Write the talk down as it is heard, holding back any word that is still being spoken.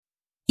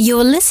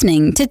You're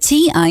listening to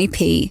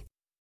TIP.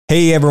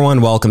 Hey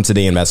everyone, welcome to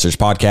the Investors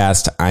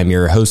Podcast. I'm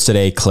your host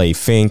today, Clay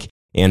Fink.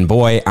 And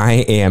boy,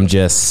 I am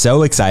just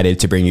so excited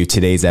to bring you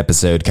today's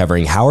episode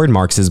covering Howard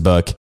Marks's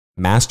book,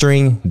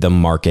 Mastering the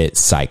Market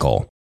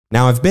Cycle.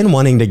 Now, I've been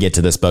wanting to get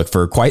to this book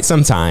for quite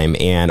some time,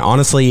 and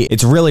honestly,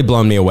 it's really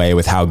blown me away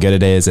with how good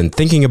it is and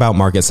thinking about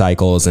market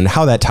cycles and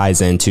how that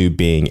ties into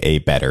being a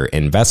better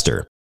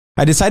investor.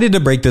 I decided to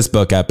break this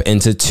book up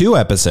into 2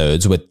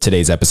 episodes, with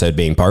today's episode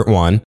being part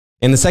 1,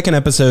 and the second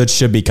episode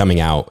should be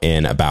coming out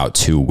in about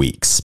 2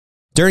 weeks.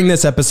 During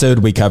this episode,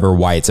 we cover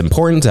why it's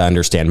important to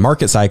understand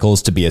market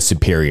cycles to be a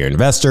superior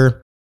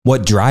investor,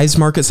 what drives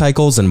market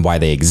cycles and why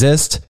they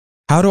exist,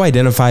 how to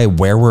identify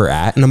where we're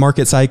at in a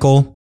market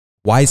cycle,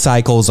 why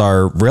cycles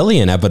are really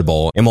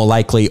inevitable and will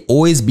likely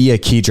always be a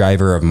key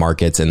driver of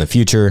markets in the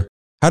future,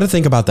 how to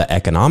think about the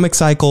economic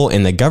cycle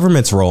and the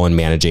government's role in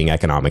managing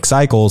economic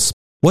cycles,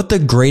 what the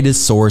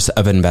greatest source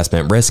of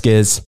investment risk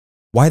is,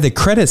 why the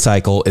credit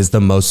cycle is the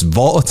most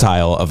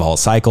volatile of all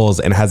cycles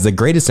and has the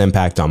greatest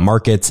impact on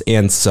markets,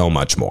 and so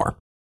much more.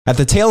 At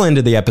the tail end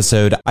of the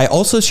episode, I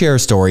also share a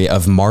story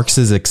of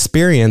Marks's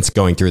experience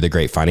going through the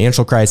Great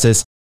Financial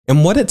Crisis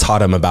and what it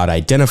taught him about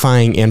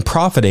identifying and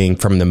profiting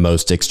from the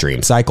most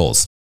extreme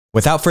cycles.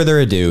 Without further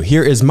ado,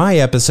 here is my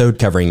episode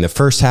covering the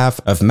first half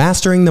of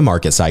Mastering the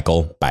Market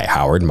Cycle by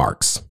Howard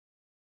Marks.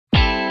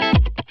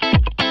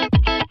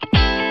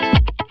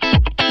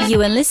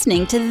 You are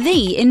listening to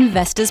The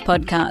Investors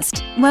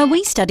Podcast, where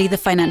we study the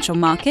financial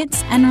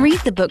markets and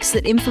read the books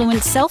that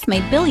influence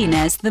self-made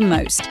billionaires the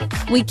most.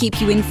 We keep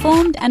you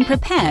informed and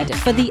prepared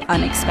for the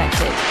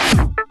unexpected.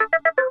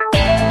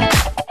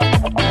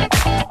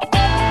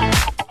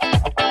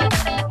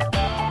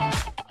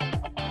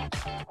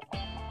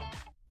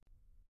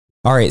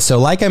 All right, so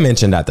like I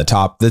mentioned at the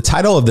top, the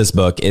title of this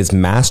book is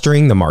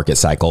Mastering the Market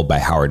Cycle by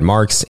Howard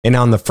Marks, and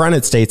on the front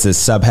it states as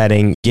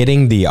subheading,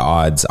 Getting the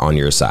Odds on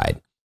Your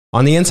Side.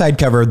 On the inside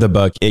cover of the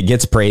book, it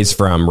gets praise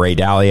from Ray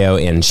Dalio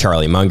and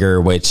Charlie Munger,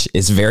 which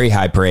is very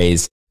high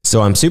praise,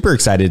 so I'm super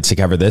excited to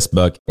cover this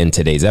book in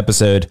today's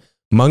episode.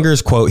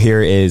 Munger's quote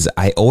here is,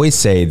 "I always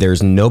say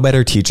there's no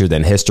better teacher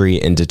than history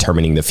in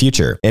determining the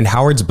future," and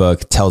Howard's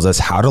book tells us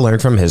how to learn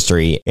from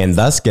history and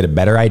thus get a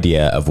better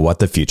idea of what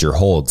the future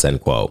holds,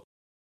 end quote.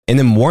 And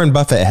then Warren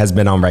Buffett has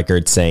been on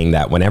record saying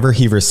that whenever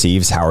he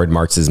receives Howard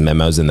Marks's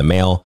memos in the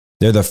mail,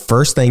 they're the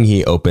first thing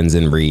he opens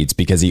and reads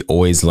because he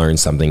always learns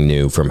something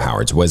new from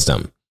Howard's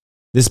wisdom.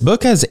 This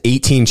book has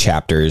 18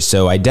 chapters,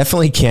 so I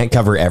definitely can't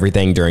cover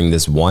everything during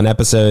this one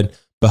episode,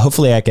 but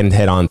hopefully I can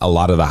hit on a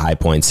lot of the high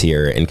points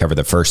here and cover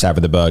the first half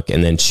of the book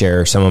and then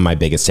share some of my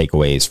biggest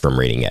takeaways from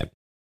reading it.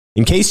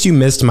 In case you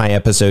missed my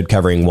episode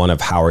covering one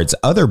of Howard's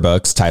other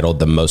books titled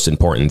The Most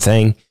Important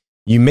Thing,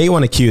 you may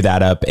want to cue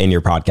that up in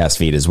your podcast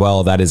feed as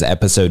well. That is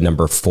episode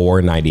number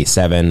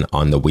 497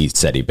 on the We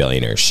Study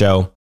Billionaires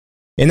show.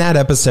 In that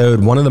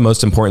episode, one of the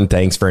most important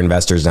things for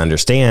investors to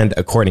understand,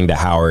 according to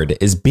Howard,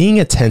 is being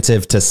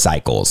attentive to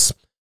cycles.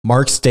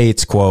 Marks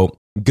states, quote,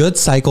 "Good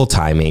cycle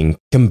timing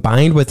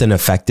combined with an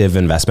effective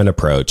investment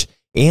approach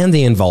and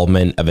the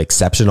involvement of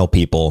exceptional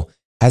people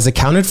has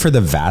accounted for the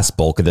vast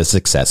bulk of the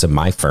success of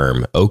my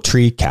firm,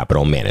 Oaktree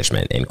Capital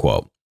Management," end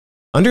quote.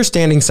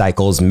 Understanding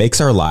cycles makes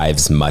our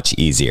lives much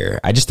easier.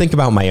 I just think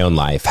about my own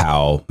life,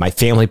 how my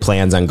family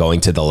plans on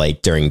going to the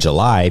lake during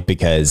July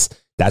because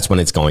that's when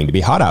it's going to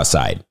be hot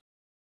outside.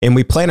 And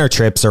we plan our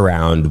trips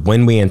around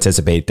when we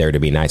anticipate there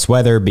to be nice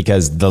weather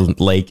because the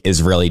lake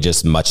is really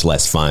just much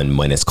less fun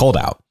when it's cold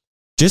out.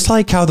 Just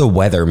like how the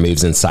weather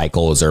moves in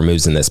cycles or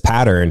moves in this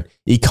pattern,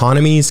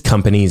 economies,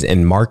 companies,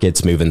 and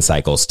markets move in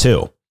cycles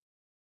too.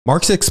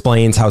 Marks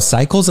explains how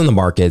cycles in the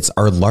markets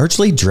are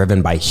largely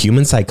driven by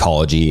human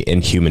psychology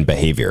and human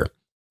behavior.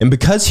 And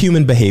because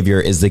human behavior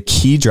is the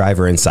key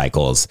driver in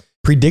cycles,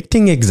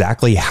 predicting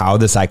exactly how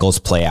the cycles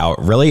play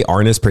out really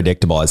aren't as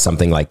predictable as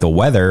something like the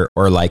weather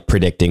or like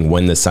predicting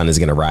when the sun is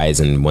going to rise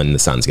and when the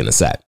sun's going to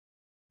set.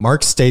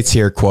 Marks states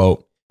here,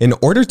 quote, "In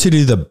order to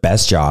do the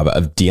best job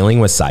of dealing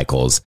with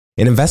cycles,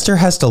 an investor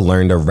has to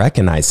learn to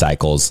recognize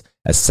cycles,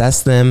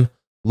 assess them,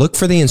 look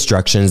for the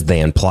instructions they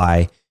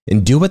imply,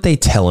 and do what they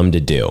tell him to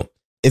do.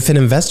 If an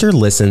investor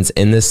listens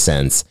in this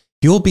sense,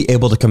 he will be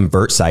able to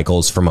convert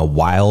cycles from a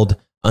wild,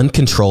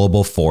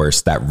 uncontrollable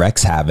force that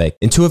wreaks havoc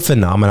into a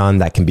phenomenon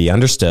that can be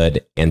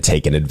understood and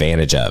taken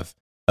advantage of.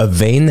 A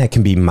vein that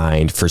can be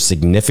mined for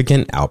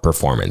significant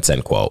outperformance,"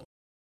 end quote.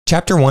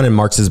 Chapter 1 in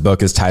Marks's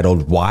book is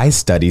titled Why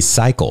Study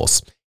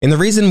Cycles. And the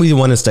reason we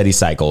want to study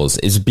cycles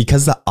is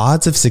because the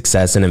odds of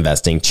success in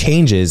investing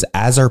changes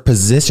as our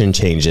position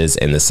changes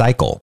in the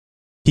cycle.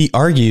 He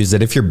argues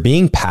that if you're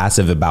being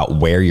passive about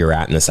where you're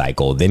at in the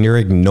cycle, then you're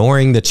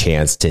ignoring the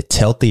chance to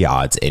tilt the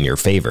odds in your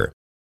favor.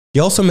 He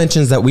also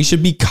mentions that we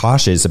should be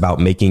cautious about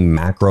making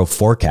macro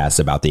forecasts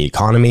about the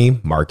economy,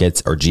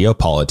 markets, or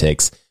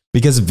geopolitics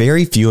because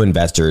very few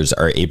investors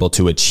are able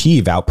to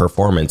achieve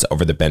outperformance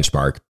over the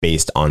benchmark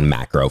based on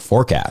macro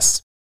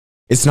forecasts.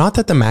 It's not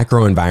that the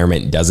macro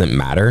environment doesn't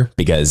matter,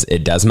 because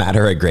it does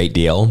matter a great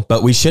deal,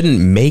 but we shouldn't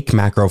make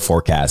macro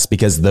forecasts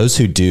because those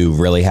who do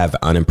really have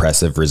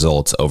unimpressive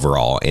results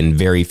overall, and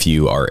very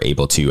few are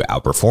able to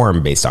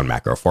outperform based on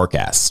macro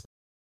forecasts.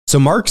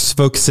 So Marks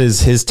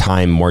focuses his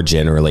time more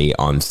generally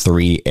on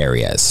 3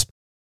 areas.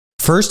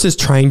 First is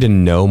trying to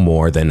know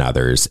more than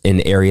others in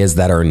areas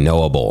that are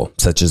knowable,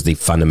 such as the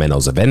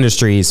fundamentals of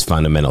industries,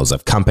 fundamentals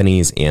of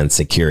companies, and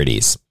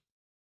securities.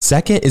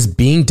 Second is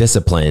being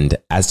disciplined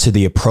as to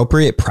the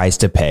appropriate price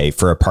to pay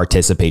for a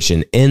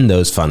participation in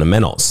those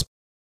fundamentals.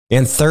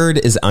 And third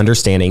is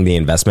understanding the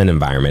investment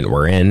environment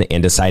we're in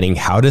and deciding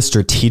how to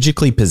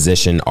strategically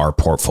position our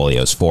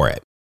portfolios for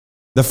it.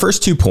 The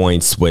first 2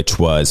 points, which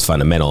was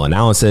fundamental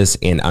analysis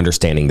and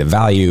understanding the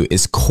value,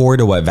 is core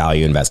to what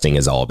value investing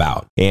is all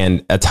about.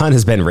 And a ton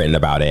has been written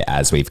about it,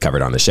 as we've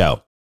covered on the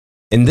show.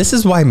 And this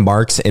is why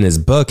Marks in his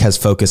book has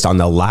focused on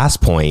the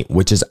last point,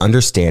 which is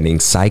understanding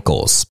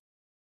cycles.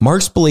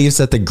 Marks believes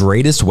that the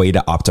greatest way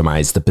to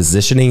optimize the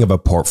positioning of a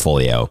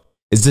portfolio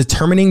is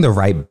determining the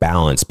right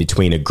balance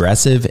between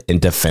aggressive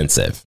and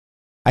defensive.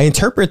 I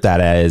interpret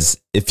that as,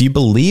 if you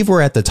believe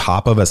we're at the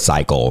top of a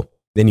cycle,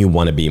 then you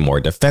want to be more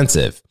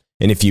defensive.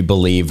 And if you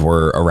believe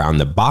we're around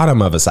the bottom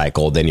of a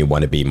cycle, then you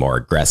want to be more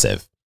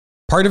aggressive.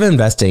 Part of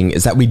investing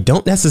is that we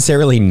don't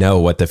necessarily know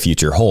what the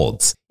future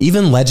holds.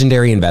 Even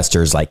legendary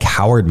investors like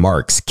Howard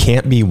Marks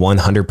can't be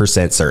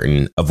 100%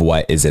 certain of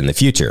what is in the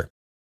future.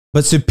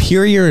 But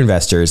superior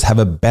investors have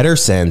a better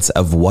sense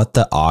of what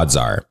the odds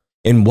are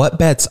and what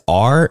bets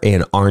are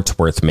and aren't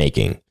worth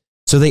making.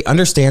 So they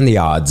understand the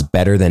odds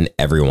better than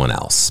everyone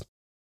else.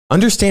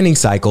 Understanding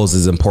cycles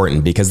is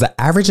important because the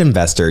average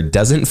investor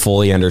doesn't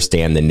fully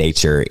understand the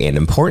nature and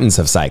importance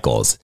of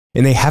cycles,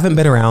 and they haven't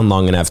been around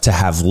long enough to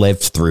have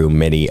lived through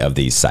many of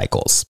these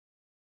cycles.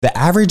 The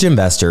average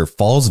investor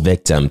falls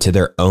victim to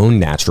their own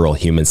natural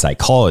human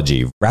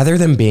psychology rather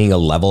than being a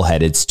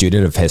level-headed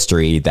student of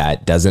history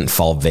that doesn't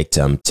fall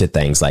victim to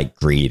things like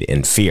greed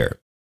and fear.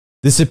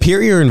 The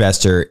superior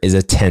investor is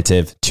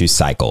attentive to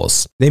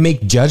cycles. They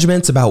make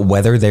judgments about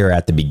whether they're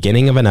at the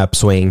beginning of an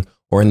upswing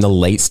or in the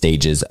late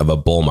stages of a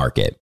bull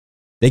market.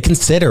 They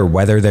consider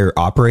whether they're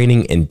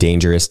operating in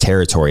dangerous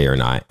territory or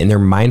not, and they're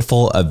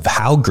mindful of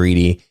how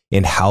greedy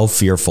and how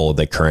fearful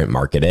the current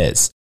market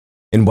is,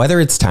 and whether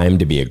it's time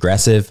to be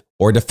aggressive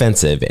or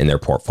defensive in their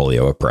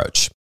portfolio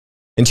approach.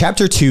 In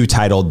Chapter 2,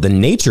 titled The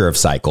Nature of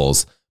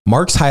Cycles,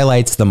 Marks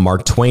highlights the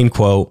Mark Twain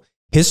quote,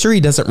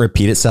 "History doesn't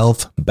repeat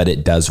itself, but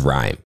it does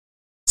rhyme."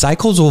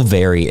 Cycles will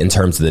vary in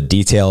terms of the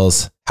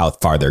details, how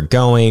far they're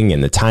going,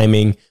 and the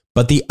timing,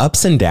 but the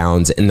ups and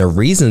downs and the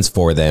reasons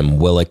for them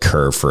will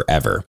occur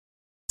forever.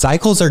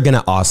 Cycles are going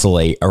to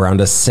oscillate around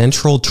a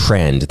central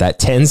trend that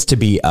tends to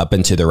be up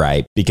and to the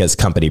right because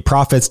company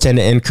profits tend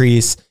to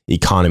increase,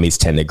 economies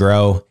tend to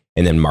grow,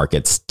 and then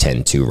markets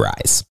tend to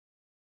rise.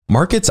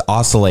 Markets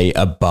oscillate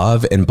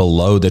above and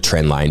below the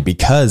trend line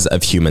because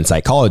of human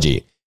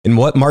psychology. And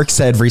what Mark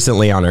said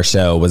recently on our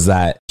show was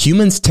that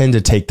humans tend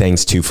to take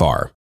things too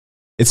far.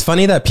 It's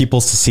funny that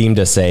people seem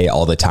to say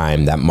all the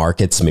time that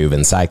markets move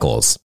in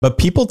cycles, but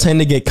people tend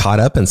to get caught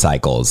up in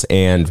cycles.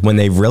 And when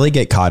they really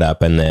get caught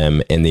up in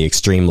them, in the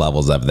extreme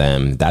levels of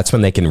them, that's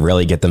when they can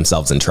really get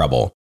themselves in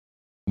trouble.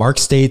 Mark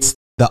states,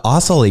 "The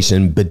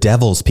oscillation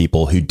bedevils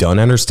people who don't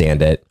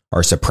understand it,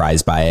 are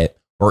surprised by it,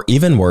 or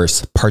even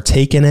worse,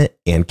 partake in it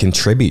and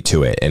contribute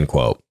to it," end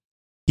quote.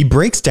 He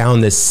breaks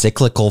down this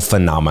cyclical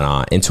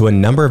phenomena into a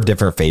number of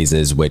different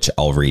phases, which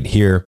I'll read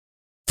here.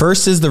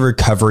 First is the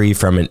recovery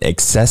from an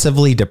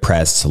excessively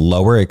depressed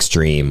lower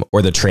extreme,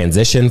 or the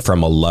transition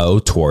from a low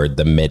toward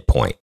the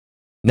midpoint.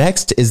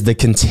 Next is the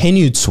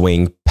continued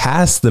swing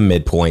past the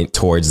midpoint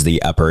towards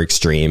the upper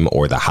extreme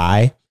or the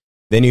high.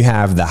 Then you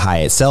have the high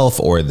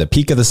itself, or the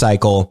peak of the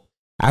cycle.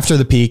 After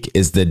the peak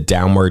is the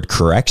downward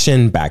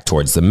correction back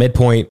towards the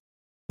midpoint.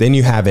 Then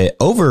you have it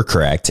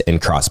overcorrect and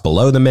cross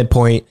below the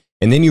midpoint.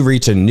 And then you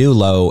reach a new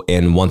low,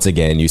 and once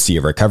again, you see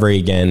a recovery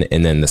again,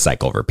 and then the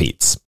cycle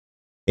repeats.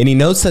 And he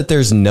notes that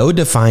there's no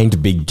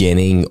defined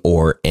beginning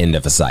or end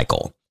of a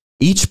cycle.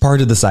 Each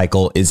part of the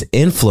cycle is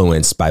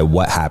influenced by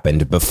what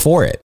happened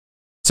before it.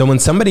 So when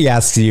somebody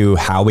asks you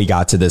how we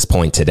got to this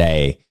point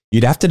today,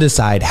 you'd have to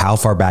decide how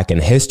far back in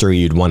history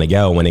you'd want to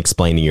go when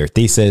explaining your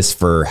thesis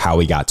for how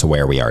we got to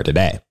where we are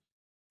today.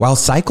 While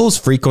cycles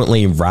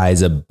frequently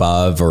rise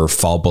above or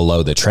fall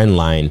below the trend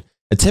line,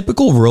 a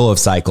typical rule of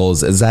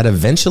cycles is that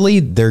eventually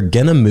they're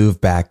going to move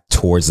back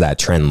towards that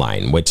trend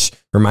line, which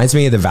reminds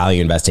me of the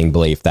value investing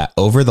belief that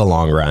over the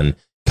long run,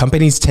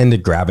 companies tend to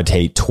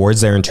gravitate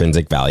towards their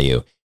intrinsic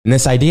value. And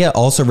this idea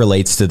also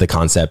relates to the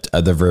concept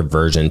of the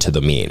reversion to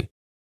the mean.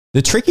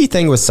 The tricky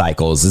thing with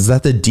cycles is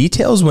that the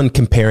details when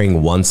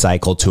comparing one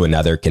cycle to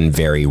another can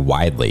vary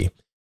widely.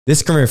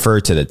 This can refer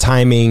to the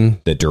timing,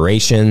 the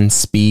duration,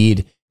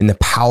 speed, and the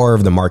power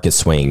of the market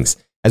swings,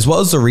 as well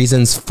as the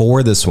reasons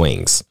for the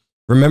swings.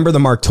 Remember the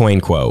Mark Twain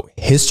quote,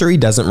 "History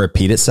doesn't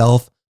repeat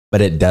itself, but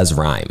it does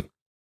rhyme."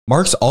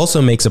 Marx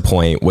also makes a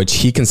point which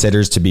he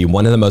considers to be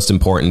one of the most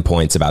important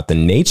points about the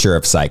nature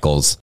of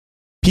cycles,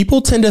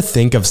 People tend to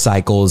think of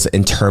cycles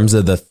in terms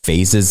of the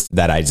phases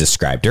that I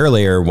described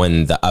earlier,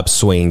 when the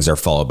upswings are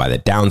followed by the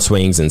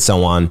downswings and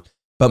so on.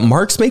 But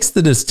Marx makes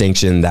the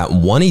distinction that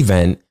one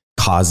event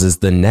causes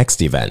the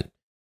next event.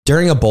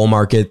 During a bull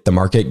market, the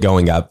market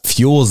going up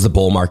fuels the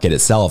bull market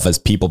itself as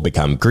people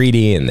become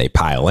greedy and they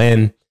pile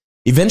in.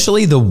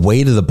 Eventually, the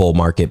weight of the bull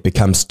market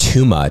becomes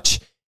too much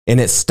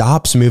and it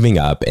stops moving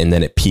up and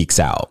then it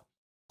peaks out.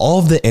 All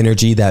of the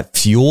energy that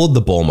fueled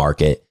the bull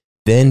market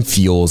then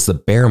fuels the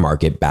bear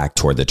market back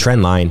toward the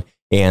trend line,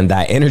 and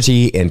that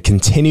energy and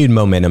continued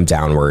momentum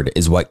downward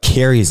is what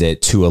carries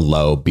it to a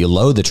low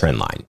below the trend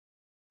line.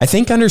 I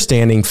think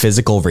understanding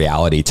physical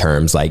reality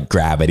terms like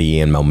gravity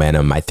and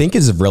momentum, I think,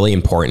 is really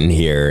important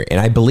here, and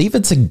I believe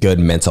it's a good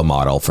mental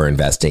model for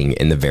investing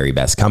in the very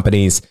best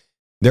companies.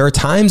 There are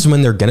times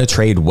when they're going to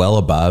trade well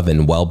above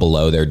and well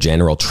below their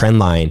general trend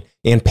line,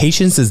 and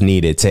patience is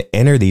needed to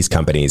enter these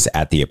companies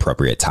at the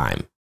appropriate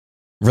time.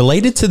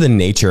 Related to the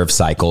nature of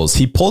cycles,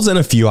 he pulls in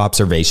a few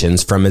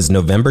observations from his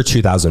November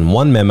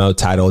 2001 memo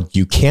titled,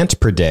 "You Can't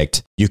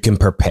Predict, You Can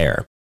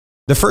Prepare."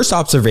 The first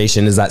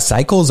observation is that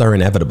cycles are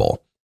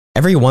inevitable.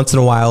 Every once in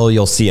a while,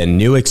 you'll see a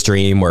new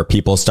extreme where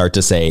people start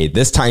to say,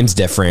 this time's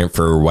different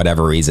for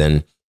whatever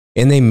reason,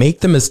 and they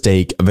make the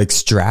mistake of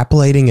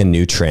extrapolating a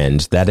new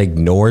trend that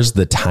ignores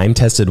the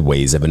time-tested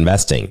ways of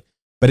investing.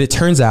 But it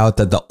turns out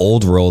that the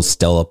old rules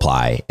still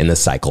apply and the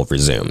cycle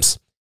resumes.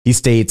 He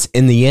states,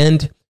 in the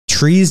end,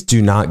 trees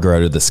do not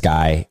grow to the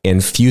sky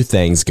and few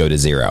things go to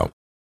zero.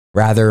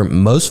 Rather,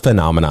 most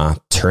phenomena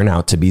turn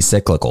out to be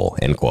cyclical,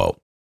 end quote.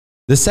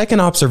 The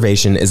second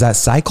observation is that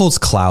cycles'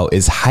 clout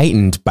is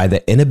heightened by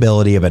the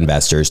inability of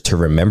investors to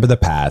remember the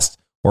past,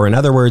 or in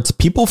other words,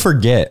 people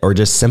forget or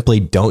just simply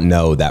don't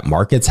know that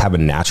markets have a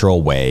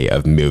natural way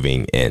of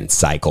moving in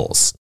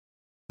cycles.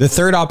 The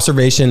third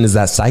observation is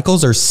that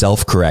cycles are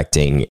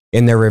self-correcting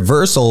and their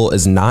reversal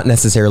is not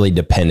necessarily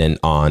dependent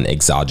on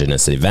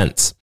exogenous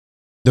events.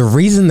 The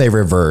reason they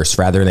reverse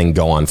rather than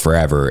go on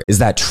forever is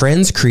that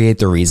trends create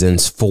the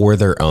reasons for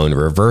their own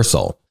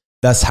reversal.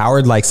 Thus,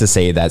 Howard likes to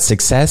say that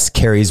success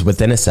carries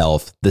within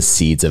itself the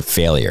seeds of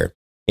failure,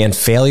 and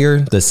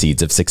failure the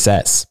seeds of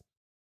success.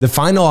 The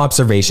final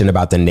observation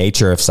about the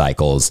nature of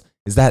cycles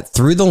is that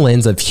through the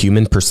lens of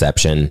human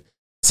perception,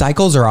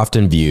 cycles are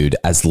often viewed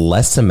as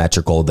less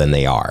symmetrical than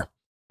they are.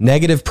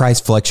 Negative price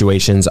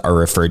fluctuations are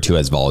referred to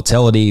as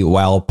volatility,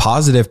 while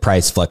positive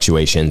price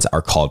fluctuations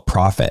are called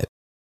profit.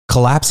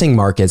 Collapsing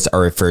markets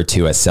are referred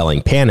to as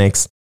selling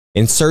panics,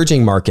 and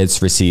surging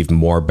markets receive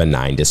more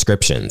benign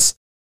descriptions.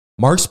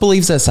 Marx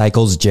believes that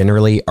cycles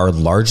generally are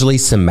largely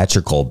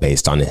symmetrical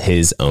based on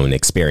his own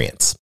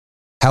experience.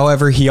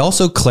 However, he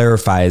also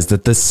clarifies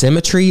that the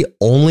symmetry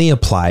only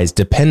applies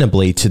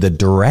dependably to the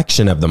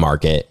direction of the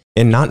market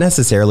and not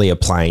necessarily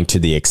applying to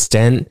the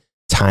extent,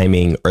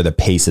 timing, or the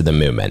pace of the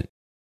movement.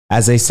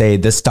 As they say,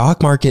 the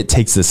stock market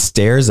takes the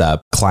stairs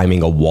up,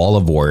 climbing a wall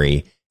of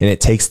worry, and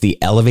it takes the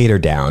elevator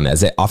down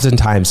as it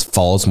oftentimes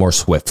falls more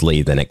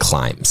swiftly than it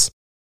climbs.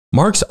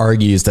 Marx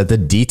argues that the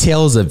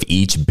details of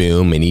each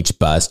boom and each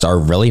bust are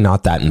really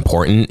not that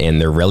important and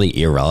they're really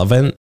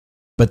irrelevant,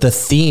 but the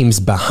themes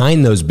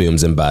behind those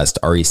booms and busts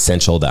are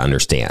essential to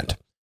understand.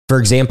 For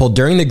example,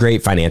 during the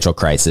Great Financial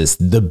Crisis,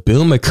 the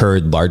boom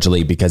occurred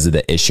largely because of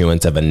the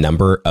issuance of a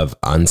number of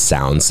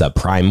unsound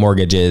subprime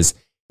mortgages,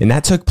 and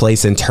that took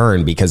place in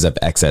turn because of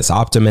excess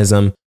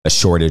optimism, a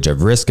shortage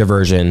of risk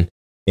aversion,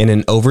 and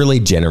an overly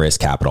generous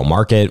capital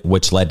market,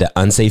 which led to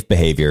unsafe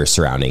behavior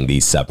surrounding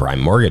these subprime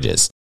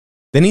mortgages.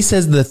 Then he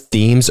says the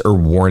themes or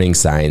warning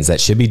signs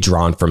that should be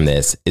drawn from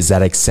this is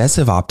that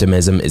excessive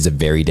optimism is a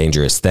very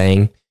dangerous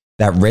thing,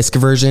 that risk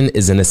aversion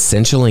is an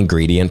essential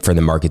ingredient for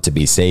the market to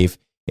be safe,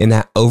 and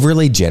that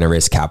overly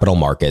generous capital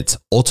markets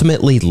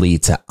ultimately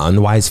lead to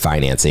unwise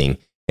financing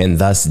and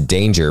thus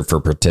danger for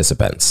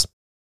participants.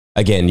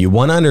 Again, you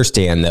want to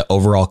understand the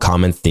overall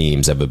common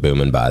themes of a boom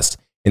and bust,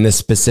 and the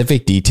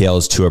specific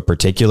details to a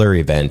particular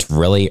event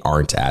really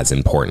aren't as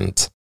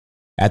important.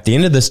 At the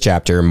end of this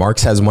chapter,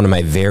 Marx has one of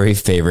my very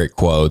favorite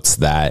quotes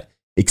that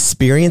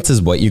experience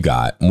is what you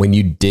got when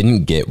you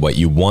didn't get what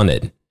you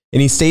wanted.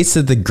 And he states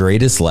that the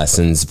greatest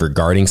lessons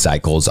regarding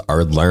cycles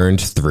are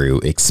learned through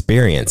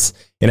experience.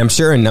 And I'm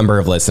sure a number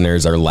of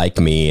listeners are like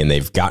me and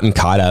they've gotten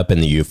caught up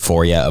in the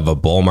euphoria of a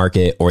bull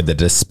market or the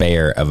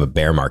despair of a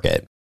bear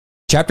market.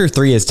 Chapter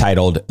 3 is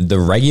titled The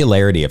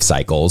Regularity of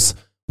Cycles.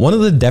 One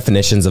of the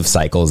definitions of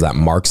cycles that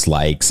Marx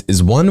likes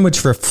is one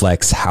which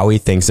reflects how he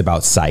thinks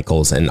about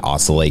cycles and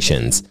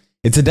oscillations.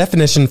 It's a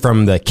definition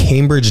from the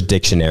Cambridge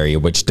Dictionary,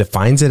 which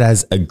defines it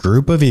as a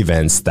group of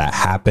events that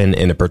happen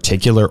in a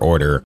particular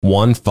order,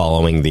 one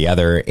following the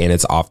other, and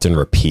it's often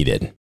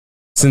repeated.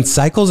 Since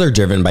cycles are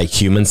driven by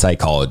human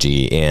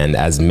psychology, and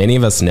as many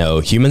of us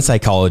know, human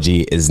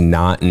psychology is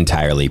not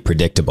entirely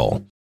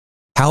predictable.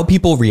 How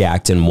people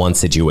react in one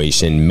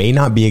situation may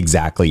not be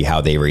exactly how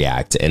they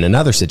react in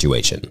another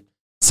situation.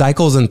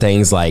 Cycles in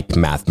things like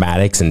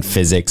mathematics and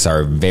physics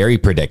are very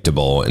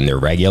predictable and they're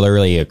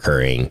regularly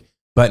occurring,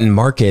 but in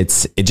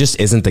markets, it just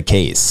isn't the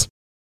case.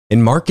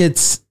 In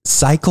markets,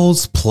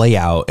 cycles play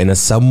out in a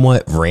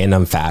somewhat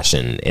random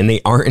fashion, and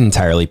they aren't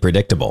entirely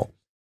predictable.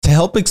 To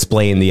help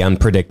explain the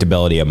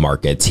unpredictability of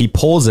markets, he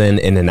pulls in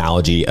an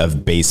analogy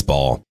of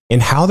baseball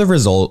and how the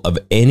result of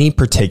any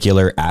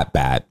particular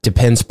at-bat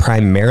depends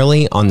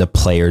primarily on the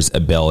player's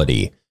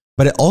ability,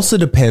 but it also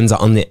depends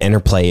on the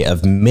interplay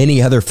of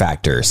many other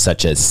factors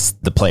such as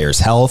the player's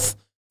health,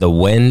 the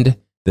wind,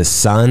 the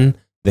sun,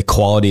 the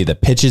quality of the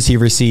pitches he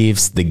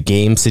receives, the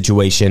game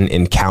situation,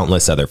 and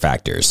countless other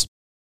factors.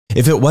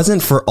 If it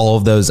wasn't for all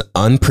of those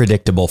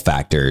unpredictable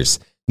factors,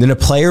 then a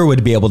player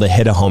would be able to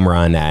hit a home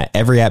run at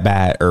every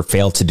at-bat or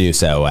fail to do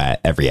so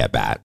at every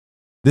at-bat.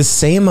 This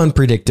same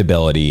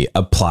unpredictability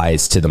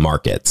applies to the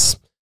markets.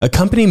 A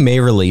company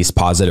may release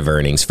positive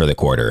earnings for the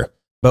quarter,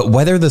 but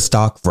whether the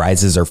stock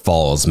rises or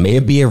falls may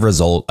be a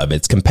result of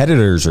its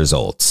competitors'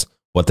 results,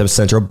 what the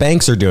central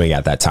banks are doing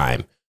at that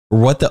time, or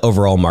what the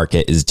overall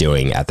market is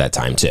doing at that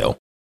time too.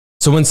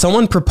 So when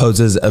someone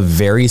proposes a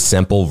very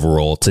simple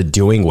rule to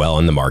doing well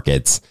in the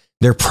markets,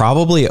 they're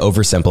probably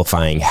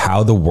oversimplifying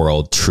how the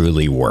world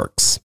truly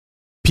works.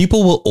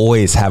 People will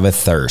always have a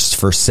thirst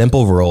for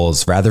simple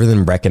rules rather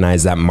than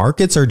recognize that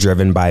markets are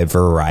driven by a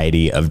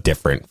variety of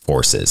different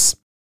forces.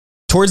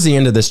 Towards the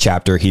end of this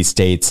chapter, he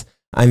states,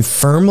 "I'm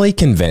firmly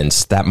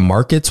convinced that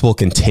markets will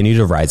continue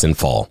to rise and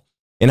fall,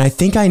 and I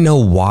think I know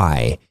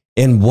why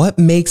and what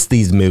makes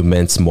these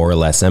movements more or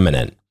less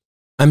imminent.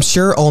 I'm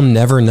sure I'll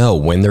never know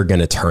when they're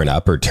going to turn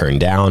up or turn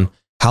down,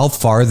 how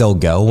far they'll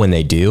go when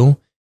they do,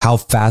 how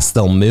fast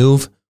they'll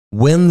move,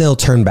 when they'll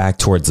turn back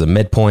towards the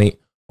midpoint,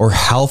 or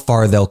how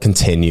far they'll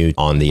continue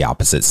on the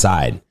opposite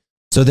side.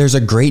 So there's a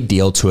great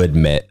deal to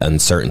admit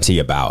uncertainty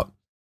about.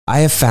 I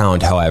have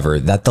found, however,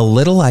 that the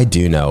little I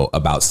do know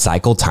about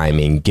cycle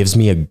timing gives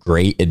me a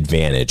great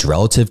advantage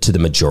relative to the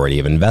majority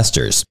of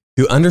investors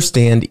who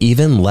understand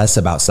even less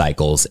about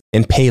cycles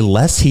and pay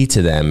less heed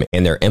to them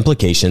and their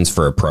implications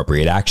for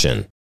appropriate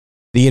action.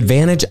 The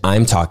advantage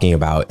I'm talking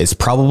about is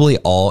probably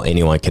all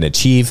anyone can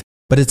achieve,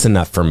 but it's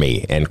enough for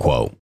me," end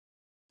quote.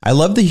 I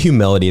love the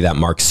humility that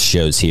Marx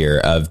shows here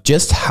of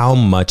just how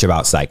much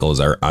about cycles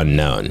are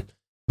unknown,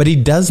 but he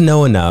does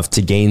know enough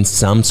to gain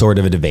some sort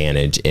of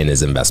advantage in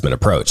his investment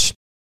approach.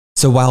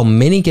 So while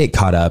many get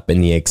caught up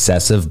in the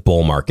excessive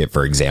bull market,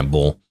 for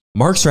example,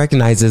 Marx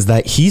recognizes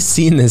that he's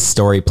seen this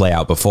story play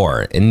out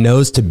before and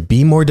knows to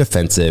be more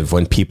defensive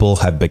when people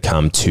have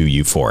become too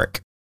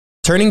euphoric.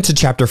 Turning to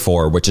chapter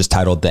 4, which is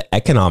titled The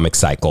Economic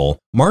Cycle,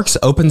 Marx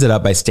opens it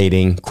up by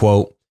stating,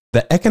 quote,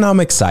 "The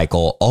economic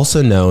cycle,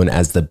 also known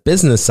as the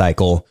business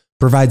cycle,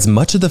 provides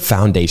much of the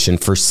foundation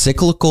for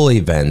cyclical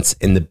events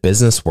in the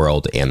business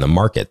world and the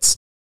markets.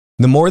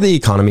 The more the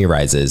economy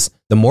rises,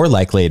 the more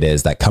likely it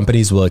is that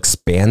companies will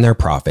expand their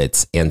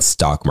profits and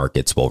stock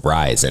markets will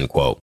rise," end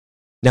quote.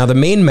 Now, the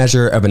main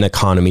measure of an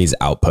economy's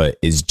output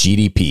is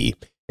GDP,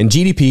 and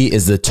GDP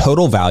is the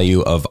total value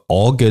of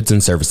all goods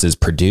and services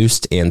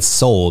produced and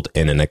sold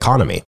in an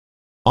economy.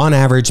 On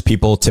average,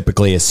 people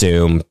typically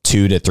assume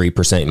 2 to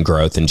 3%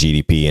 growth in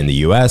GDP in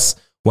the US,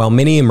 while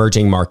many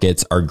emerging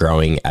markets are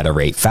growing at a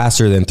rate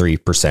faster than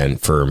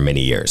 3% for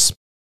many years.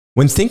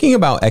 When thinking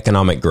about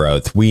economic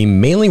growth, we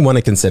mainly want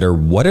to consider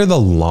what are the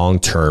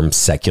long-term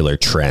secular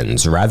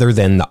trends rather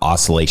than the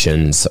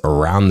oscillations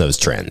around those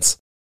trends.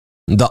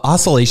 The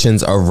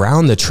oscillations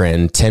around the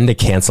trend tend to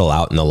cancel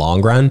out in the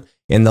long run,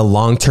 and the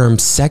long-term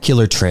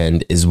secular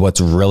trend is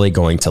what's really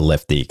going to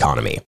lift the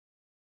economy.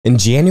 In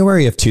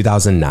January of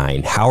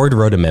 2009, Howard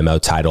wrote a memo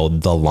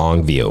titled The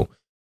Long View,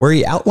 where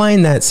he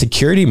outlined that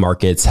security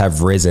markets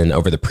have risen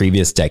over the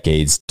previous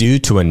decades due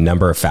to a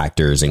number of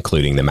factors,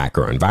 including the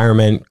macro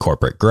environment,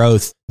 corporate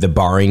growth, the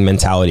borrowing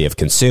mentality of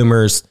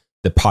consumers,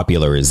 the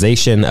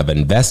popularization of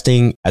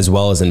investing, as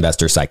well as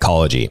investor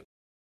psychology.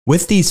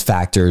 With these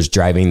factors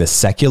driving the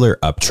secular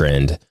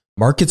uptrend,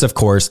 markets, of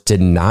course, did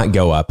not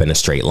go up in a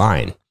straight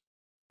line.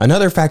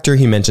 Another factor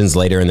he mentions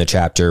later in the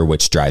chapter,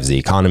 which drives the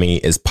economy,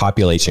 is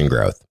population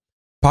growth.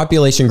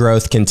 Population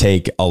growth can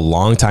take a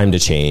long time to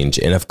change,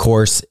 and of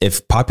course,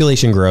 if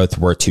population growth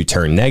were to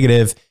turn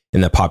negative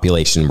and the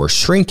population were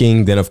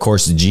shrinking, then of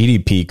course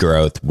GDP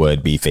growth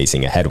would be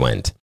facing a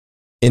headwind.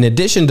 In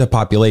addition to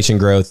population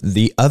growth,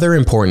 the other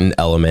important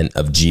element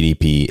of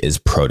GDP is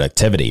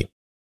productivity.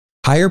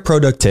 Higher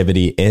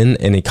productivity in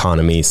an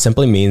economy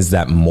simply means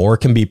that more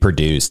can be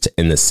produced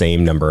in the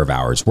same number of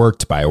hours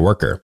worked by a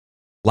worker.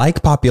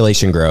 Like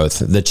population growth,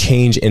 the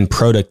change in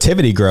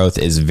productivity growth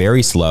is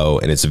very slow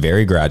and it's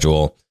very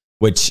gradual,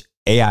 which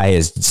AI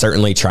is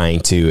certainly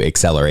trying to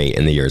accelerate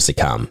in the years to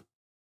come.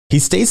 He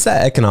states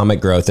that economic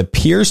growth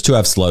appears to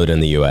have slowed in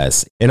the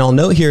US, and I'll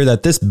note here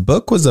that this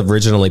book was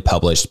originally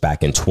published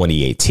back in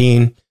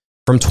 2018.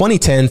 From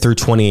 2010 through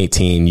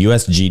 2018,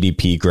 US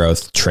GDP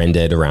growth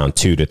trended around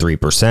 2 to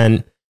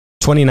 3%.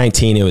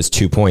 2019, it was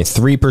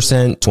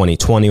 2.3%.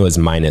 2020 was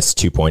minus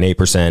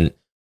 2.8%.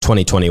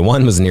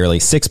 2021 was nearly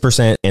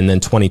 6%. And then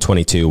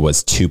 2022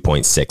 was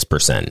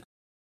 2.6%.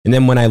 And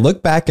then when I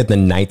look back at the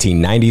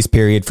 1990s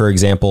period, for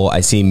example, I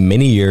see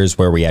many years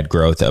where we had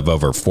growth of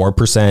over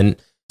 4%.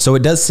 So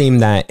it does seem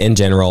that in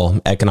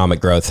general,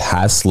 economic growth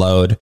has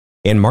slowed.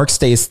 And Mark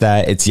states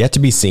that it's yet to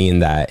be seen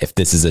that if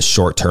this is a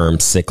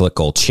short-term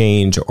cyclical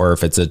change or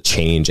if it's a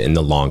change in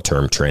the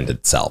long-term trend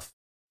itself.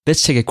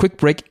 Let's take a quick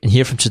break and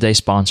hear from today's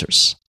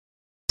sponsors.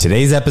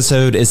 Today's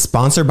episode is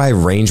sponsored by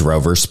Range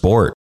Rover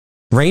Sport.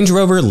 Range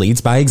Rover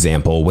leads by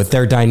example with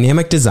their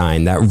dynamic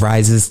design that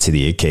rises to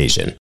the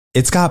occasion.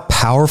 It's got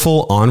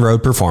powerful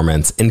on-road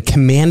performance and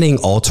commanding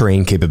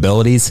all-terrain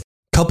capabilities,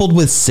 coupled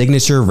with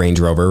signature Range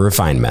Rover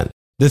refinement.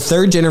 The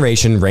third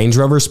generation Range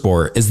Rover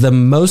Sport is the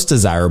most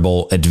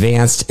desirable,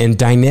 advanced, and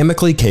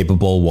dynamically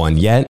capable one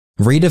yet,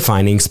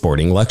 redefining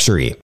sporting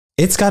luxury.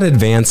 It's got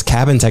advanced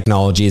cabin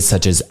technologies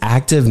such as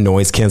active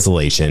noise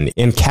cancellation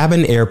and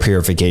cabin air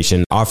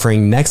purification,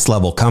 offering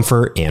next-level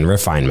comfort and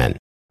refinement.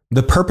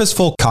 The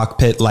purposeful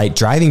cockpit-like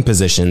driving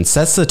position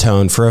sets the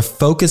tone for a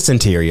focused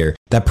interior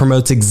that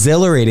promotes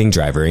exhilarating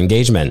driver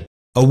engagement.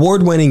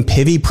 Award-winning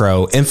Pivi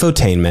Pro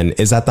infotainment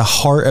is at the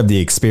heart of the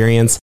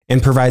experience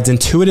and provides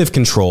intuitive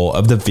control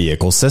of the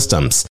vehicle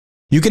systems.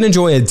 You can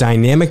enjoy a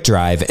dynamic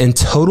drive and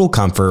total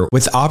comfort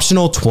with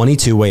optional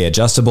 22-way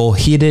adjustable,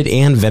 heated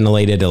and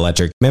ventilated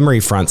electric memory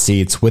front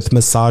seats with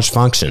massage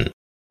function.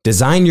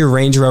 Design your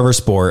Range Rover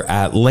Sport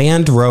at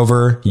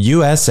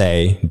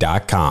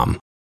LandRoverUSA.com.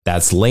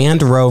 That's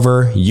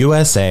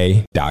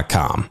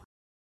LandRoverUSA.com.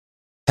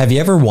 Have you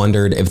ever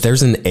wondered if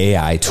there's an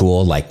AI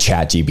tool like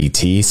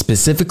ChatGPT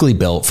specifically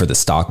built for the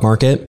stock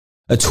market?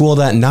 A tool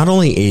that not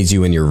only aids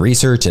you in your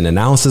research and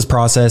analysis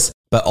process,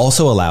 but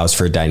also allows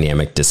for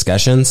dynamic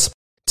discussions?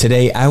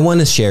 Today, I want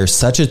to share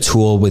such a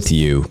tool with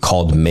you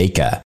called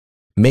Meyka.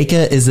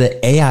 Meyka is an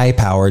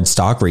AI-powered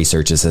stock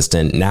research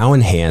assistant now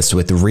enhanced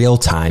with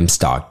real-time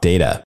stock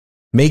data.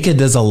 Meyka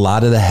does a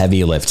lot of the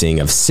heavy lifting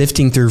of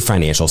sifting through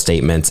financial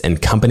statements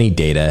and company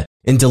data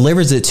and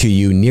delivers it to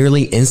you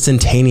nearly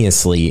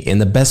instantaneously,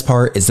 and the best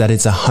part is that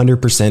it's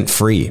 100%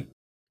 free.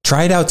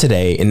 Try it out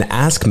today and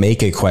ask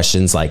Meyka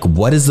questions like,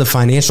 what is the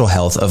financial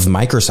health of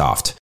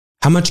Microsoft?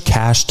 How much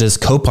cash does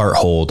Copart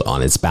hold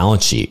on its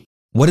balance sheet?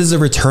 What is the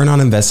return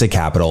on invested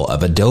capital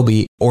of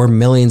Adobe, or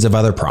millions of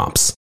other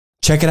prompts?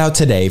 Check it out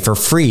today for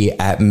free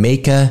at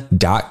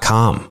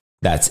Meyka.com.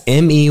 That's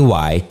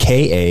Meyka.com.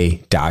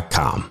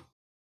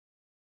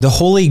 The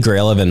Holy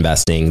Grail of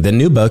Investing, the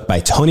new book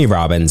by Tony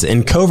Robbins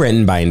and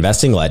co-written by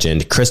investing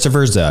legend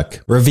Christopher Zook,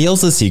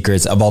 reveals the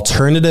secrets of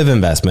alternative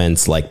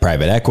investments like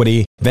private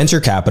equity, venture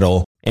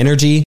capital,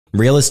 energy,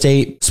 real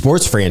estate,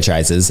 sports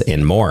franchises,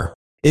 and more.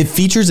 It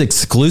features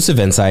exclusive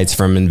insights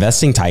from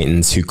investing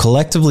titans who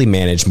collectively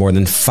manage more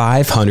than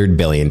 $500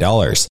 billion,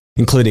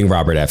 including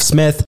Robert F.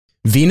 Smith,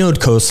 Vinod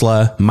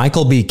Khosla,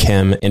 Michael B.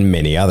 Kim, and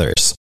many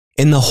others.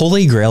 In the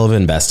Holy Grail of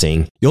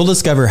Investing, you'll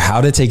discover how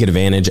to take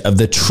advantage of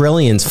the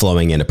trillions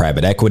flowing into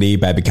private equity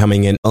by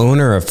becoming an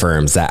owner of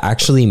firms that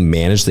actually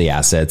manage the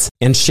assets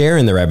and share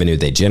in the revenue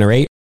they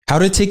generate, how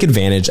to take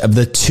advantage of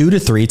the 2 to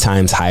 3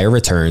 times higher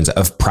returns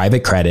of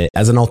private credit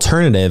as an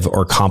alternative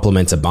or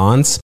complement to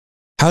bonds,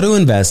 how to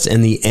invest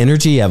in the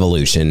energy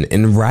evolution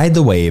and ride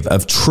the wave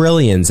of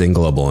trillions in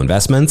global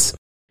investments,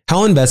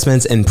 how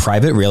investments in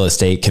private real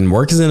estate can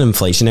work as an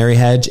inflationary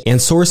hedge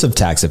and source of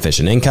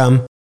tax-efficient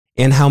income,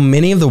 and how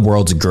many of the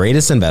world's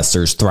greatest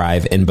investors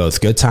thrive in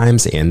both good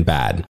times and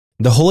bad.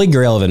 The Holy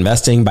Grail of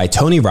Investing by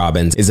Tony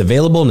Robbins is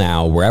available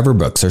now wherever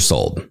books are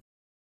sold.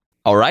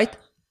 All right,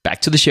 back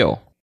to the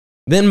show.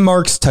 Then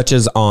Marx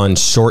touches on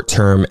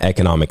short-term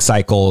economic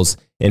cycles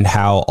and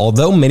how,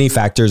 although many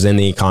factors in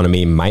the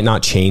economy might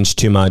not change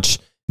too much,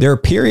 there are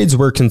periods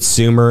where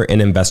consumer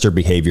and investor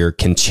behavior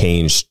can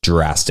change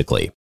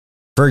drastically.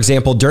 For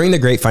example, during the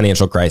Great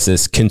Financial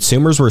Crisis,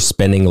 consumers were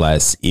spending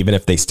less even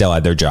if they still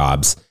had their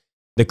jobs.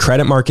 The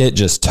credit market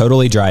just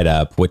totally dried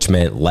up, which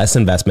meant less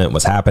investment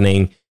was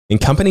happening,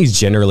 and companies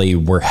generally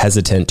were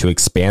hesitant to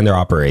expand their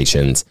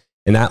operations,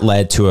 and that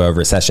led to a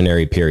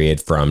recessionary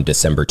period from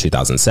December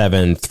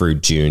 2007 through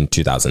June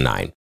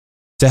 2009.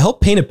 To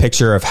help paint a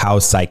picture of how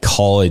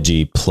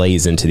psychology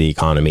plays into the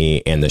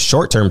economy and the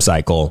short-term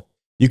cycle,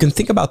 you can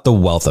think about the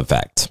wealth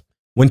effect.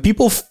 When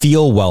people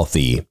feel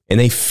wealthy and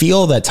they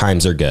feel that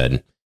times are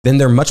good, then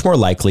they're much more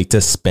likely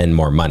to spend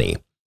more money.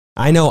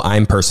 I know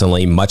I'm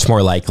personally much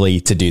more likely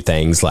to do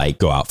things like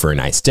go out for a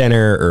nice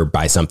dinner or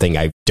buy something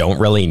I don't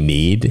really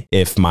need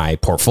if my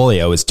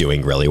portfolio is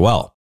doing really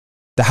well.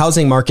 The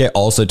housing market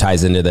also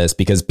ties into this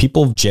because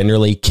people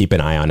generally keep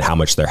an eye on how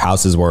much their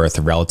house is worth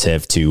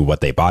relative to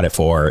what they bought it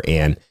for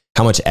and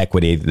how much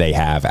equity they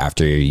have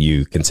after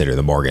you consider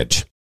the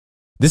mortgage.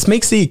 This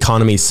makes the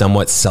economy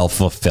somewhat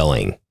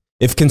self-fulfilling.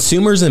 If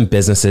consumers and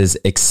businesses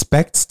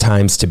expect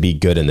times to be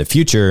good in the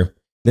future,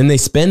 then they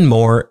spend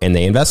more and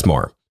they invest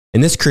more.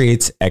 And this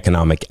creates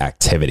economic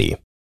activity.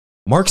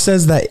 Marx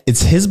says that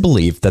it's his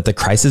belief that the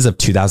crisis of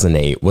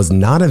 2008 was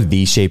not a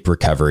V-shaped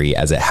recovery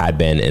as it had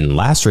been in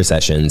last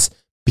recessions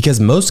because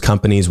most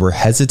companies were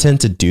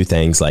hesitant to do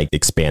things like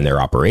expand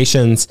their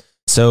operations,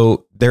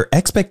 so their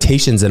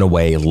expectations in a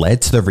way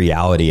led to the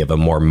reality of a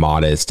more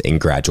modest and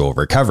gradual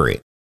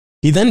recovery.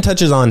 He then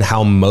touches on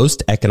how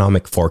most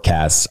economic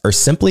forecasts are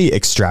simply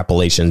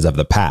extrapolations of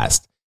the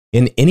past,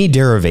 and any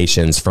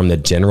derivations from the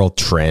general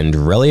trend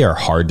really are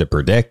hard to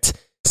predict,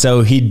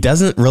 So he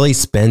doesn't really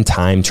spend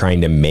time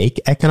trying to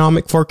make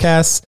economic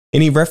forecasts,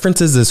 and he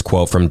references this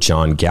quote from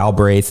John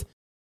Galbraith.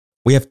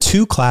 We have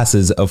two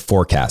classes of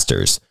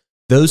forecasters,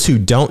 those who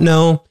don't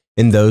know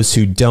and those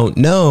who don't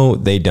know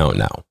they don't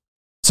know.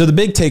 So the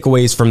big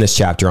takeaways from this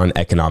chapter on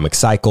economic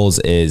cycles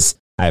is,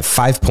 I have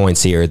 5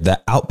 points here.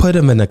 The output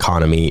of an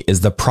economy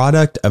is the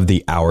product of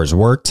the hours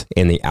worked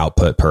and the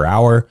output per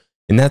hour,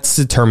 and that's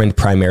determined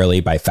primarily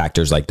by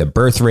factors like the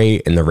birth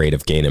rate and the rate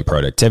of gain in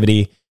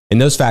productivity,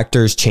 and those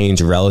factors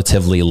change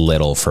relatively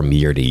little from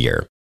year to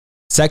year.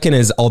 Second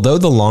is, although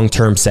the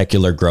long-term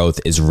secular growth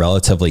is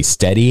relatively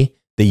steady,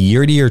 the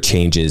year-to-year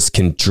changes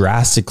can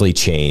drastically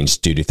change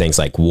due to things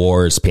like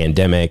wars,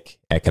 pandemic,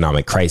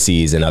 economic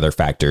crises, and other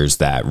factors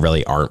that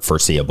really aren't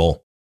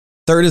foreseeable.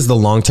 Third is the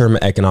long-term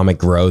economic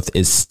growth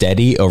is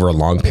steady over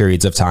long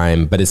periods of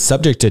time, but is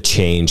subject to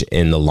change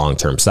in the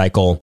long-term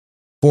cycle.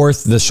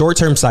 Fourth, the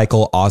short-term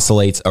cycle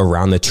oscillates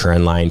around the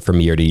trend line from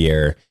year to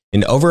year,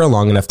 and over a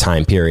long enough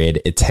time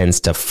period, it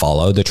tends to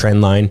follow the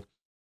trend line.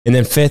 And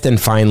then fifth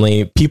and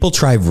finally, people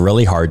try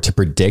really hard to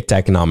predict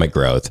economic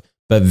growth,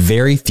 but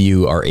very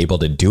few are able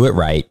to do it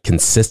right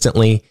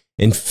consistently,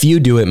 and few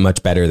do it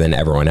much better than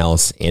everyone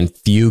else, and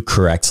few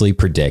correctly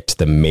predict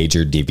the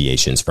major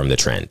deviations from the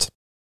trend.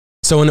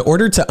 So in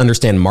order to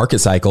understand market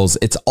cycles,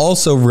 it's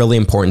also really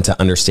important to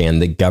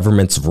understand the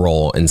government's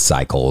role in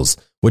cycles,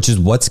 which is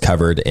what's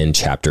covered in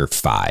Chapter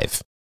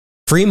 5.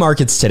 Free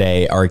markets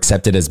today are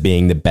accepted as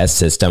being the best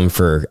system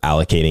for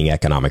allocating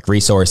economic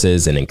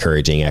resources and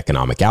encouraging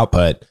economic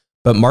output,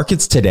 but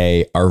markets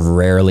today are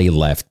rarely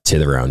left to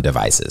their own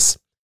devices.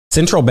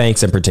 Central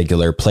banks in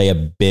particular play a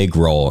big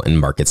role in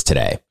markets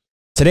today.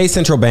 Today's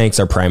central banks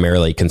are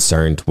primarily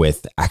concerned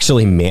with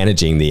actually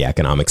managing the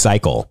economic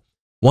cycle.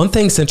 One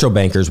thing central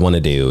bankers want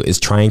to do is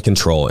try and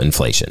control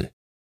inflation.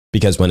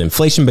 Because when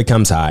inflation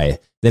becomes high,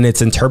 then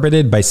it's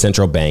interpreted by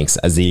central banks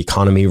as the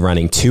economy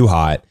running too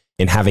hot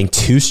and having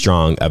too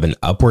strong of an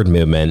upward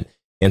movement,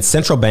 and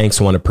central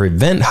banks want to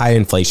prevent high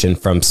inflation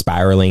from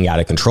spiraling out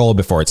of control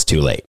before it's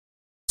too late.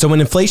 So when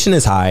inflation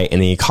is high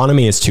and the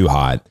economy is too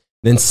hot,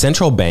 then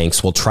central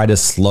banks will try to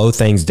slow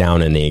things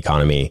down in the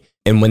economy.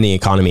 And when the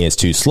economy is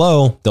too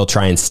slow, they'll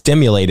try and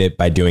stimulate it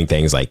by doing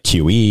things like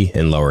QE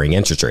and lowering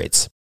interest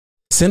rates.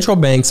 Central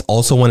banks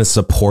also want to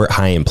support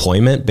high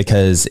employment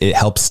because it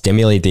helps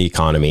stimulate the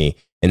economy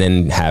and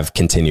then have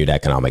continued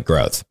economic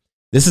growth.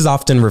 This is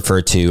often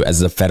referred to as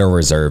the Federal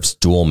Reserve's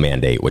dual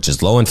mandate, which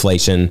is low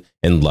inflation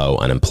and low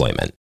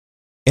unemployment.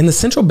 And the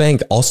central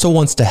bank also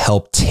wants to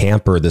help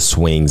tamper the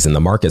swings in the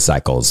market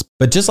cycles.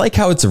 But just like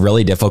how it's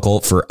really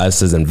difficult for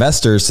us as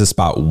investors to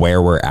spot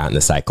where we're at in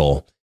the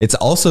cycle, it's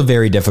also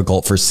very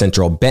difficult for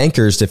central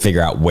bankers to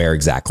figure out where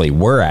exactly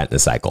we're at in the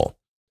cycle.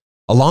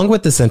 Along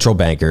with the central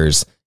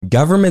bankers,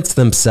 governments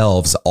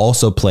themselves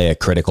also play a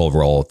critical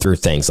role through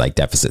things like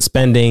deficit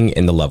spending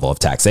and the level of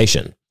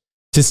taxation.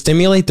 To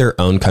stimulate their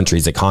own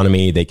country's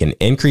economy, they can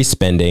increase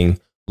spending,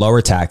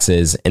 lower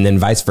taxes, and then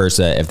vice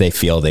versa if they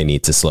feel they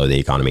need to slow the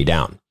economy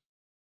down.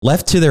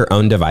 Left to their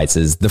own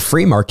devices, the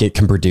free market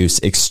can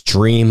produce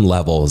extreme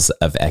levels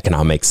of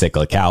economic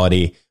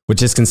cyclicality,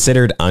 which is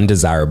considered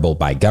undesirable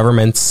by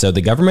governments. So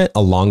the government,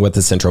 along with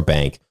the central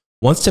bank,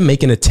 wants to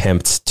make an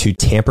attempt to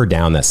tamper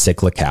down that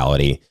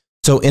cyclicality.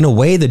 So in a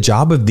way, the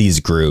job of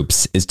these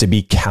groups is to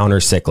be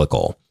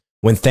counter-cyclical.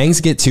 When things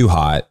get too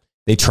hot,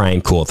 they try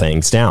and cool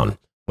things down.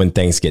 When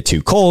things get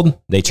too cold,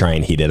 they try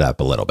and heat it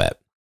up a little bit.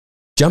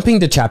 Jumping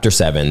to Chapter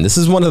 7, this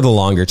is one of the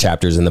longer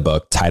chapters in the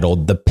book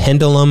titled The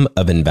Pendulum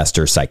of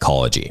Investor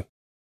Psychology.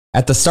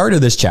 At the start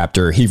of this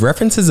chapter, he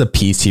references a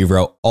piece he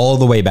wrote all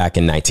the way back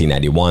in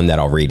 1991 that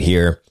I'll read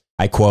here.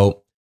 I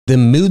quote, "The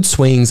mood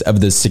swings of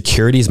the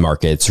securities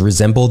markets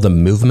resemble the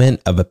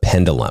movement of a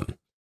pendulum.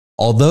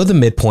 Although the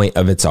midpoint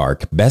of its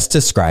arc best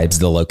describes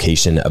the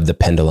location of the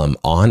pendulum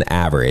on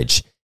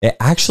average, it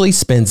actually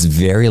spends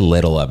very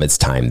little of its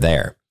time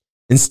there.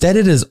 Instead,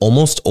 it is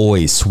almost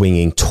always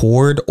swinging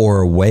toward or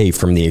away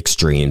from the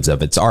extremes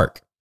of its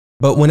arc.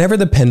 But whenever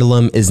the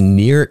pendulum is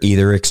near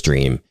either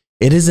extreme,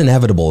 it is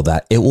inevitable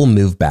that it will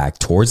move back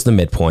towards the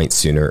midpoint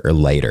sooner or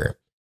later.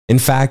 In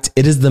fact,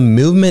 it is the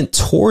movement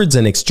towards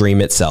an extreme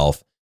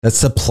itself that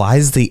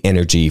supplies the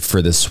energy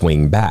for the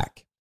swing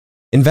back.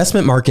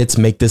 Investment markets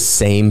make the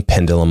same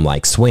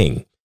pendulum-like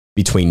swing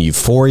between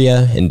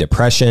euphoria and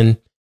depression,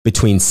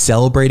 between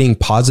celebrating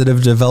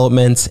positive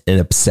developments and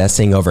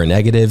obsessing over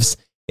negatives,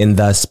 and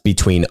thus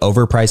between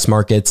overpriced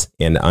markets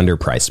and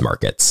underpriced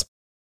markets.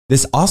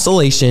 This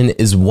oscillation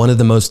is one of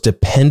the most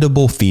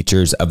dependable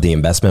features of the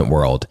investment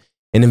world,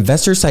 and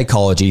investor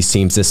psychology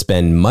seems to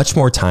spend much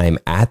more time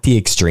at the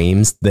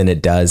extremes than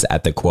it does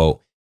at the,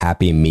 quote,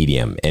 happy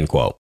medium, end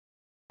quote.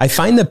 I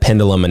find the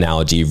pendulum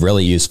analogy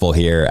really useful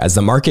here as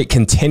the market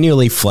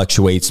continually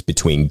fluctuates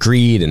between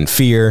greed and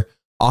fear,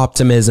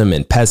 optimism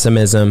and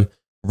pessimism,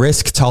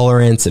 risk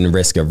tolerance and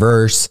risk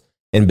averse,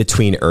 and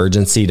between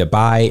urgency to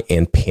buy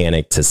and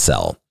panic to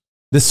sell.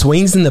 The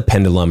swings in the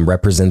pendulum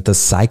represent the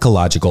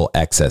psychological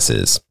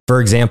excesses.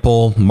 For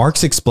example,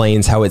 Marx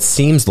explains how it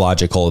seems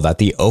logical that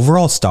the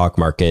overall stock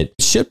market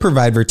should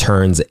provide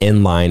returns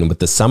in line with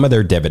the sum of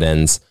their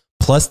dividends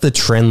plus the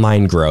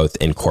trendline growth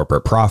in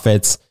corporate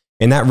profits,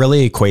 and that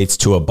really equates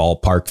to a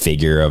ballpark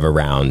figure of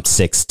around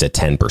 6 to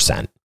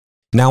 10%.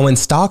 Now, when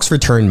stocks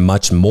return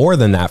much more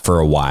than that for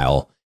a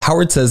while,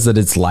 Howard says that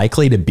it's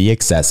likely to be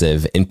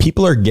excessive and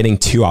people are getting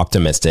too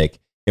optimistic,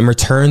 and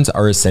returns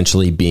are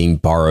essentially being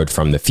borrowed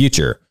from the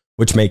future,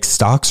 which makes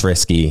stocks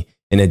risky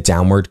and a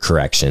downward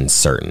correction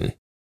certain.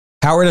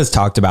 Howard has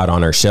talked about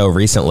on our show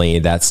recently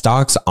that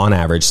stocks on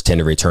average tend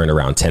to return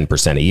around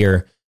 10% a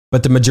year,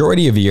 but the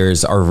majority of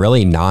years are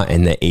really not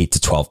in the 8 to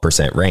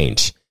 12%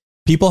 range.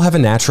 People have a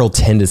natural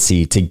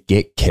tendency to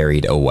get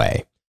carried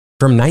away.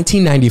 From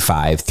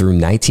 1995 through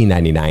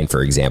 1999,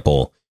 for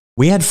example,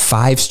 we had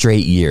 5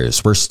 straight years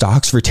where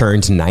stocks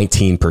returned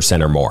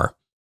 19% or more.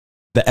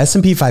 The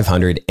S&P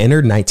 500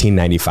 entered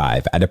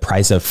 1995 at a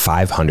price of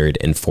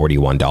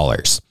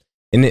 $541,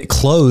 and it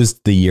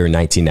closed the year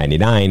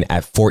 1999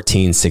 at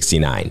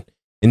 $1469.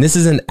 And this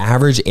is an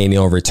average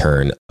annual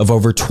return of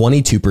over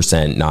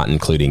 22%, not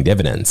including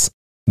dividends.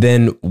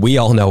 Then we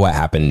all know what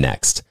happened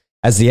next.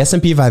 As the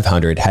S&P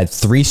 500 had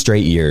 3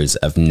 straight years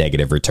of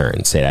negative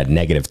returns. It had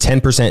negative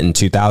 10% in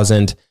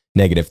 2000,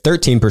 negative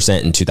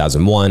 13% in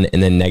 2001,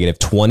 and then negative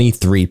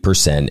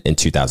 23% in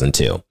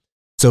 2002.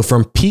 So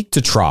from peak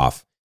to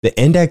trough, the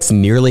index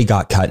nearly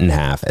got cut in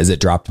half as it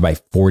dropped by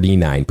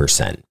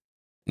 49%.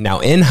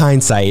 Now, in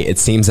hindsight, it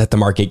seems that the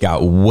market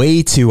got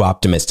way too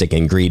optimistic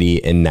and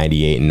greedy in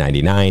 98 and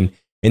 99,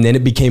 and then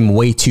it became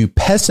way too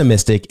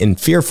pessimistic and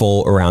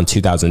fearful around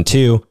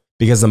 2002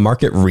 because the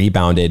market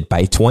rebounded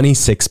by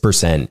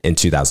 26% in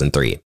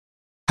 2003.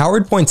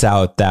 Howard points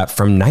out that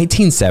from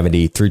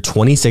 1970 through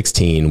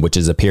 2016, which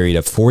is a period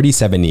of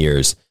 47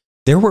 years,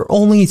 there were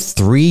only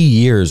 3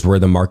 years where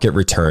the market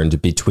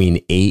returned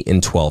between 8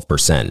 and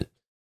 12%.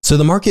 So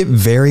the market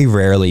very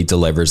rarely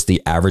delivers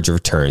the average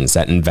returns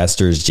that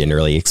investors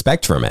generally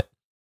expect from it.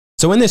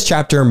 So in this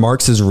chapter,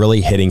 Marx is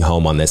really hitting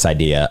home on this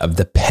idea of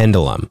the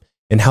pendulum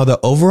and how the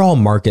overall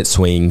market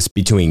swings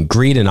between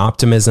greed and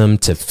optimism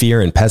to fear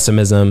and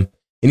pessimism.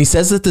 And he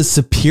says that the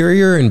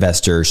superior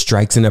investor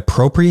strikes an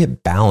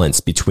appropriate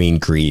balance between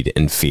greed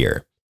and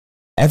fear.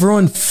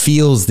 Everyone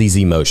feels these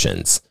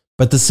emotions,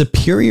 but the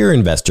superior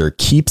investor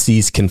keeps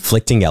these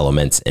conflicting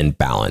elements in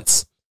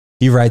balance.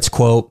 He writes,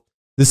 quote,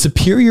 "The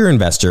superior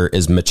investor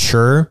is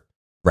mature,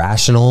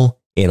 rational,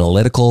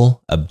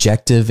 analytical,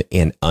 objective,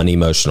 and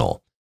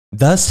unemotional.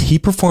 Thus, he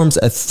performs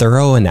a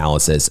thorough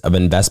analysis of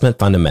investment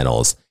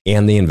fundamentals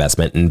and the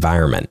investment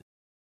environment.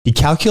 He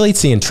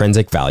calculates the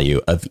intrinsic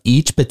value of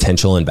each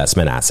potential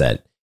investment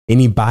asset, and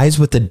he buys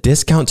with a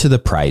discount to the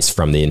price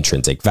from the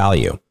intrinsic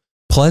value,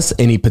 plus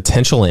any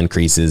potential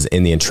increases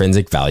in the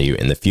intrinsic value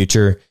in the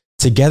future,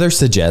 together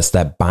suggest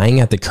that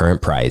buying at the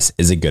current price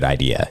is a good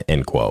idea,"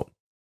 end quote.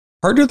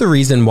 Part of the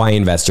reason why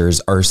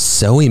investors are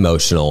so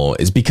emotional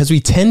is because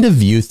we tend to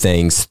view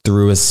things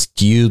through a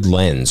skewed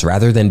lens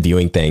rather than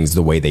viewing things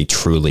the way they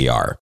truly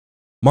are.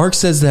 Marx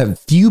says that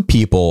few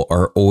people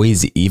are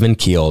always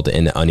even-keeled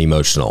and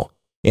unemotional,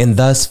 and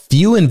thus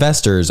few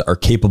investors are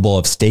capable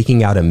of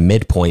staking out a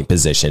midpoint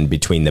position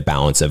between the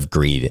balance of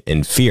greed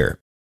and fear.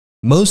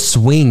 Most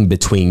swing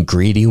between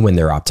greedy when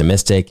they're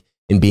optimistic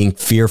and being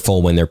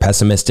fearful when they're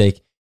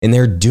pessimistic, and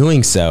they're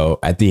doing so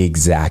at the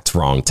exact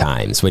wrong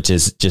times, which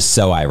is just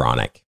so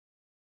ironic.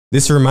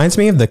 This reminds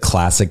me of the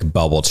classic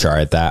bubble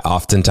chart that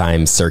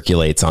oftentimes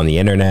circulates on the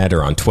internet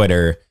or on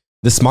Twitter.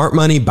 The smart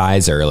money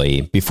buys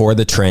early before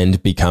the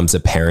trend becomes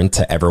apparent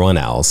to everyone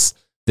else.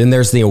 Then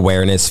there's the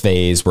awareness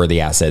phase where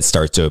the asset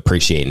starts to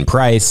appreciate in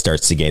price,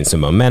 starts to gain some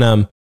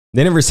momentum.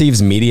 Then it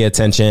receives media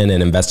attention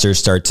and investors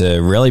start to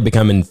really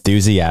become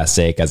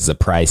enthusiastic as the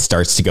price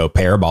starts to go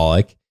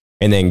parabolic.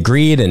 And then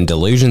greed and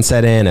delusion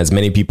set in as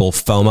many people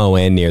FOMO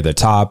in near the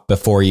top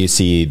before you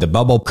see the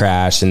bubble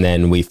crash, and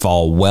then we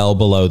fall well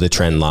below the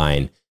trend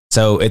line.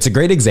 So it's a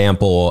great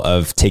example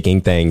of taking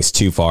things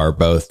too far,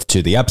 both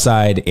to the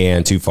upside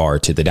and too far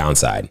to the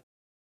downside.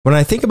 When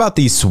I think about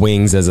these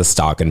swings as a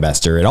stock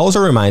investor, it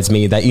also reminds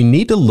me that you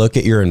need to look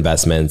at your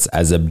investments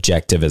as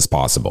objective as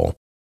possible.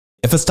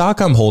 If a stock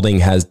I'm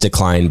holding has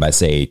declined by,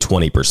 say,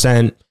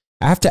 20%,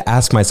 I have to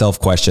ask myself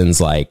questions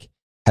like,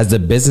 has the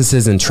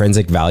business's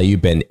intrinsic value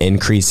been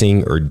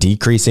increasing or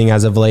decreasing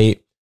as of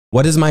late?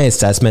 What is my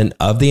assessment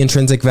of the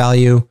intrinsic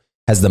value?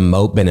 Has the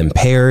moat been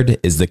impaired?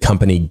 Is the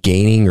company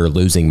gaining or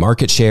losing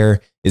market share?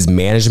 Is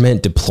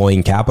management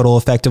deploying capital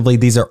effectively?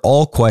 These are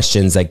all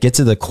questions that get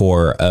to the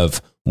core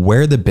of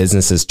where the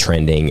business is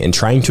trending and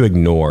trying to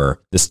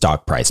ignore the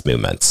stock price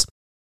movements.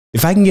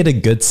 If I can get a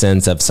good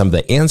sense of some of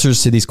the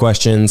answers to these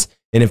questions,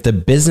 and if the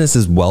business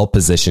is well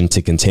positioned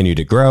to continue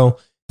to grow,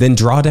 then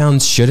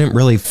drawdowns shouldn't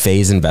really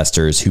faze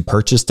investors who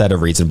purchased at a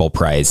reasonable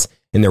price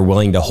and they're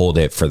willing to hold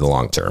it for the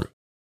long term.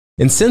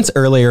 And since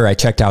earlier I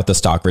checked out the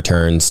stock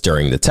returns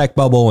during the tech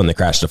bubble and the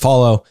crash to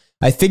follow,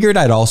 I figured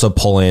I'd also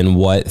pull in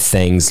what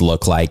things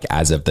look like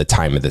as of the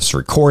time of this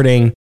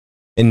recording.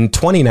 In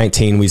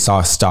 2019, we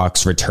saw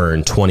stocks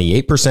return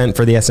 28%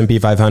 for the S&P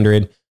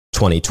 500.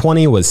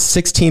 2020 was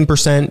 16%,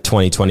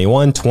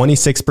 2021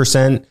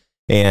 26%,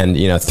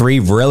 and 3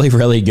 really,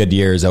 really good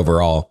years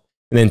overall.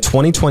 And then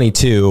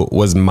 2022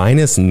 was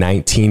minus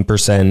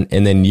 19%,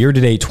 and then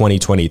year-to-date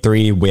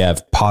 2023 we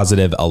have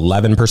positive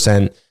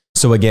 11%.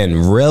 So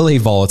again, really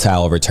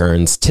volatile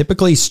returns,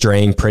 typically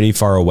straying pretty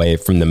far away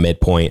from the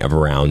midpoint of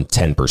around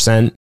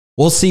 10%.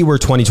 We'll see where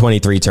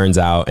 2023 turns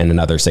out in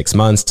another 6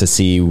 months to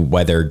see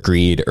whether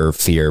greed or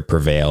fear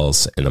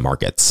prevails in the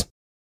markets.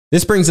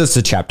 This brings us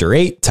to Chapter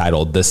 8,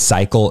 titled The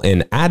Cycle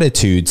and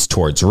Attitudes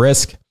Towards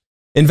Risk.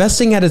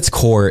 Investing at its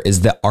core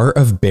is the art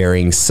of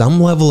bearing some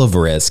level of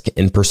risk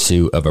in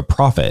pursuit of a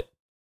profit.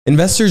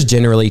 Investors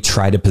generally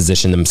try to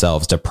position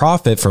themselves to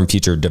profit from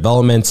future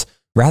developments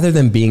rather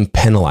than being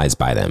penalized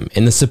by them,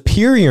 and the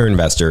superior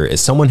investor is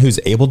someone who's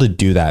able to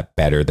do that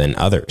better than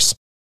others.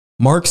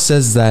 Marx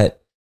says that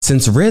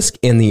since risk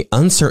and the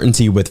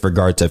uncertainty with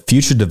regard to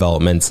future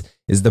developments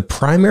is the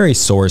primary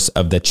source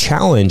of the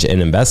challenge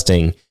in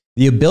investing,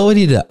 the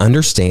ability to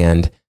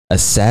understand,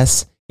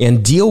 assess,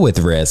 and deal with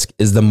risk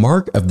is the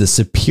mark of the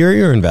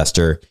superior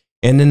investor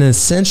and an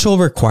essential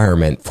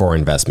requirement for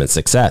investment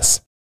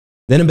success.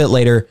 Then a bit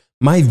later,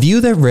 my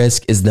view that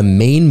risk is the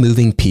main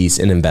moving piece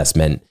in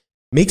investment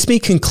makes me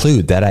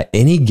conclude that at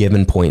any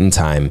given point in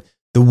time,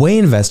 the way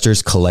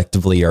investors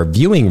collectively are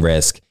viewing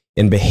risk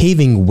and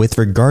behaving with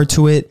regard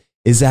to it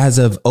is as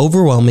of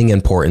overwhelming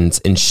importance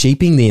in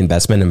shaping the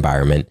investment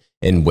environment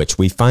in which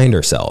we find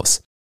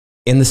ourselves.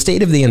 And the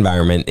state of the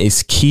environment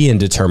is key in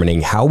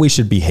determining how we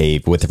should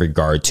behave with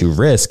regard to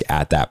risk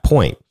at that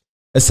point.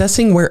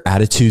 Assessing where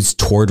attitudes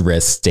toward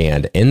risk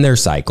stand in their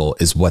cycle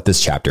is what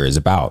this chapter is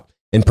about,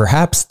 and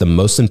perhaps the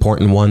most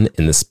important one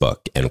in this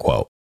book, end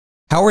quote.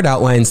 Howard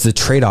outlines the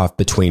trade-off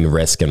between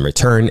risk and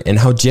return and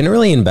how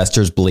generally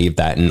investors believe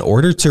that in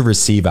order to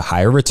receive a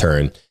higher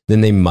return,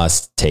 then they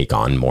must take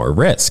on more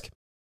risk.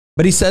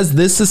 But he says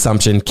this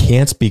assumption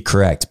can't be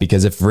correct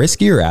because if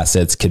riskier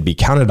assets could be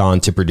counted on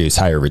to produce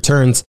higher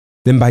returns,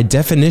 then by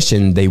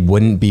definition, they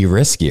wouldn't be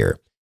riskier.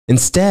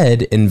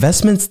 Instead,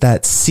 investments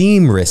that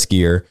seem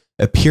riskier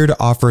appear to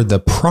offer the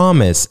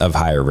promise of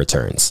higher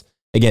returns.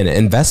 Again,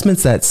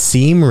 investments that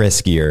seem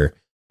riskier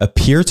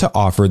appear to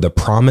offer the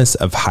promise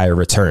of higher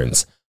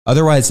returns.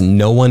 Otherwise,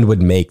 no one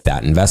would make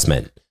that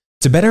investment.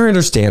 To better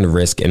understand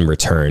risk and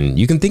return,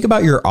 you can think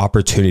about your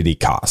opportunity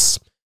costs.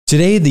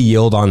 Today, the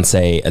yield on,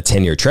 say, a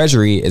 10-year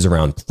treasury is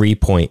around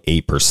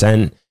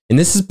 3.8%, and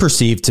this is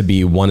perceived to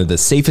be one of the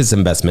safest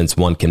investments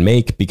one can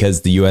make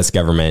because the US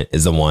government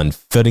is the one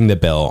footing the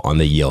bill on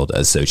the yield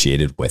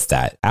associated with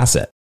that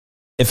asset.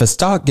 If a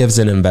stock gives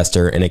an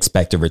investor an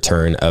expected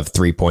return of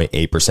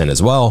 3.8%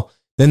 as well,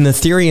 then the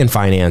theory in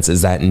finance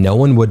is that no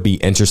one would be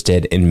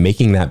interested in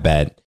making that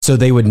bet, so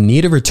they would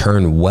need a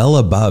return well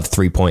above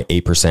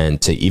 3.8%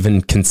 to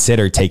even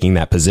consider taking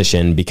that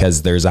position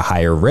because there's a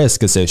higher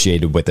risk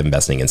associated with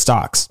investing in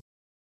stocks.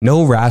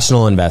 No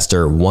rational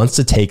investor wants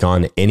to take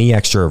on any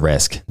extra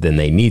risk than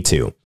they need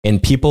to,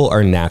 and people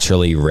are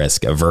naturally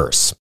risk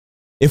averse.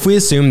 If we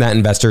assume that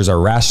investors are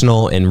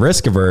rational and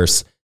risk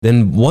averse,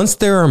 then once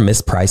there are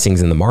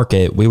mispricings in the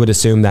market, we would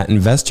assume that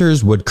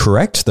investors would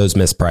correct those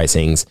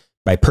mispricings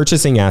by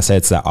purchasing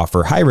assets that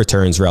offer high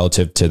returns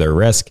relative to their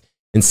risk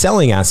and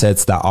selling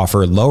assets that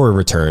offer lower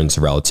returns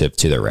relative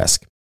to their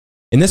risk.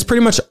 And this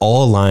pretty much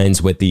all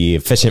aligns with the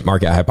efficient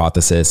market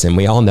hypothesis, and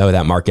we all know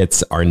that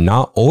markets are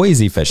not always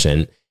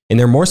efficient, and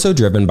they're more so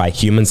driven by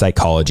human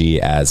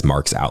psychology as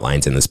Marx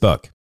outlines in this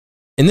book.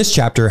 In this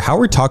chapter,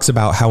 Howard talks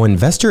about how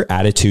investor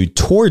attitude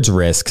towards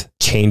risk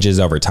changes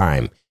over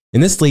time,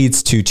 and this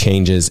leads to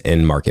changes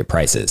in market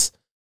prices.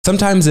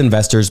 Sometimes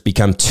investors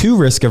become too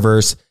risk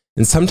averse,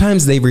 and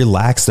sometimes they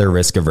relax their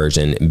risk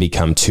aversion and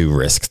become too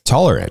risk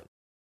tolerant.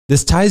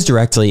 This ties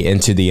directly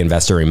into the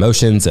investor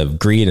emotions of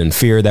greed and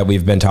fear that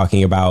we've been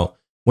talking about.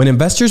 When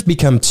investors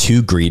become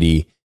too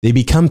greedy, they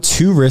become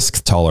too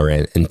risk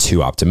tolerant and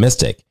too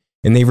optimistic,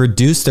 and they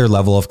reduce their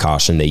level of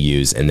caution they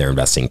use in their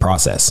investing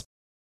process.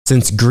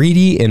 Since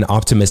greedy and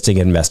optimistic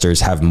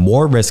investors have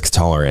more risk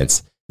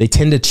tolerance, they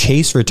tend to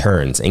chase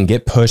returns and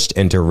get pushed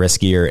into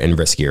riskier and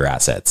riskier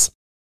assets.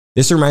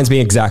 This reminds me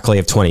exactly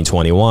of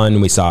 2021.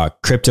 We saw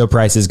crypto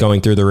prices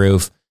going through the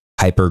roof.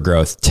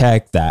 Hyper-growth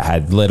tech that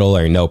had little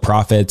or no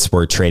profits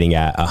were trading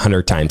at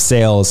 100 times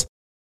sales.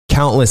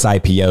 Countless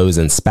IPOs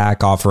and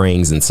SPAC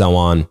offerings and so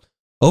on.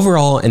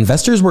 Overall,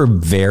 investors were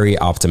very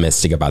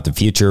optimistic about the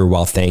future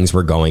while things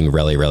were going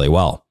really, really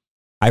well.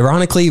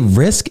 Ironically,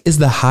 risk is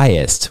the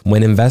highest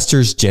when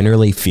investors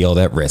generally feel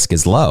that risk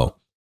is low,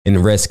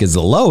 and risk is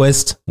the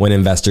lowest when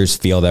investors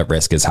feel that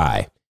risk is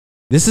high.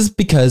 This is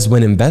because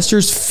when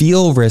investors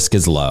feel risk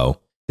is low,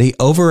 they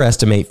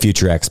overestimate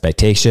future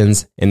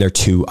expectations and they're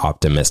too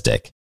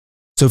optimistic.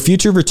 So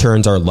future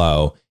returns are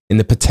low and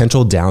the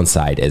potential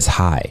downside is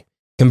high.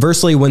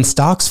 Conversely, when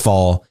stocks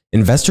fall,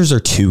 investors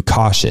are too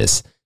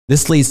cautious.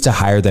 This leads to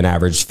higher than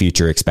average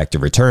future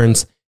expected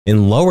returns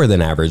and lower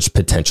than average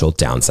potential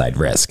downside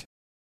risk.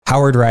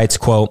 Howard writes,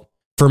 quote,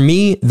 For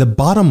me, the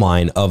bottom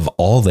line of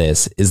all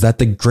this is that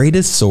the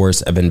greatest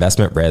source of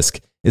investment risk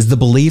is the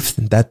belief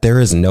that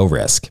there is no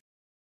risk.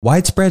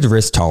 Widespread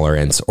risk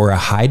tolerance, or a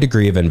high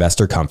degree of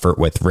investor comfort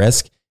with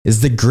risk,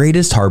 is the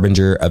greatest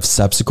harbinger of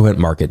subsequent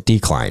market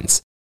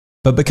declines.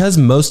 But because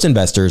most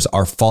investors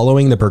are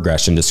following the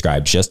progression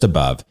described just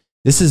above,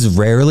 this is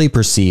rarely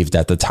perceived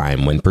at the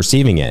time when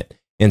perceiving it,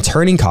 and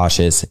turning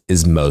cautious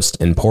is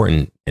most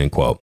important, end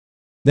quote.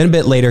 Then a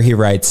bit later he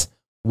writes,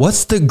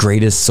 what's the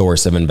greatest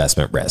source of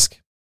investment risk?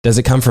 Does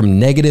it come from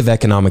negative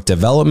economic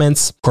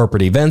developments,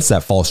 corporate events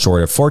that fall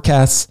short of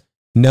forecasts?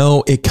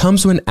 No, it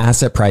comes when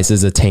asset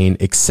prices attain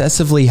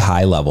excessively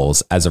high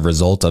levels as a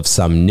result of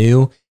some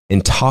new,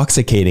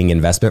 intoxicating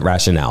investment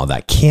rationale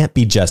that can't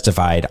be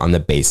justified on the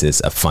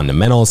basis of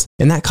fundamentals,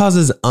 and that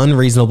causes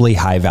unreasonably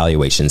high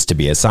valuations to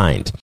be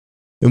assigned.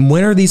 And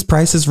when are these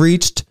prices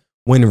reached?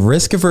 When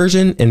risk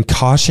aversion and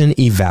caution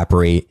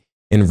evaporate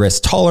and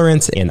risk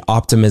tolerance and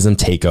optimism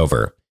take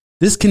over.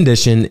 This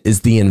condition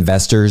is the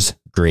investor's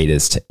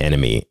greatest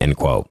enemy, end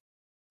quote.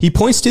 He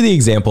points to the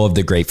example of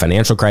the Great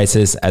Financial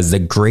Crisis as the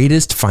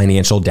greatest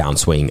financial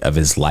downswing of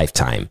his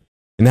lifetime.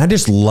 And I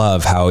just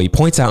love how he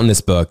points out in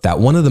this book that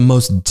one of the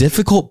most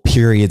difficult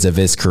periods of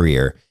his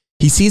career,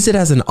 he sees it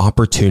as an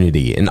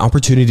opportunity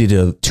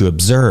to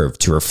observe,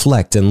 to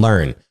reflect and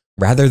learn,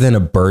 rather than a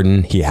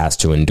burden he has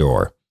to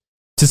endure.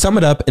 To sum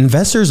it up,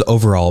 investors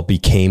overall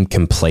became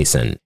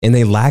complacent and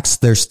they laxed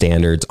their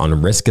standards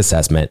on risk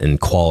assessment and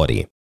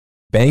quality.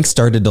 Banks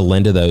started to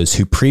lend to those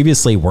who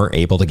previously weren't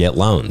able to get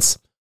loans.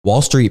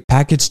 Wall Street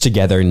packaged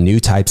together new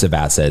types of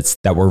assets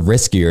that were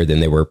riskier than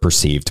they were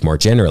perceived more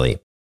generally.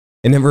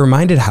 And it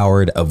reminded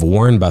Howard of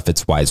Warren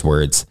Buffett's wise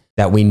words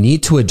that we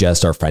need to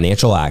adjust our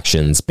financial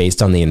actions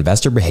based on the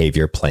investor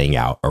behavior playing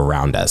out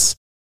around us.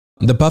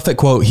 The Buffett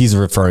quote he's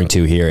referring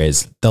to here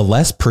is, the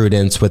less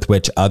prudence with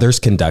which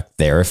others conduct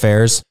their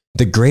affairs,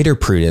 the greater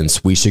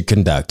prudence we should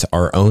conduct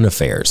our own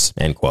affairs,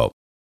 end quote.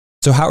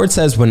 So Howard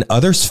says when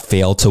others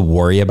fail to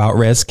worry about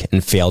risk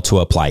and fail to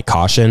apply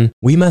caution,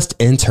 we must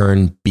in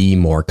turn be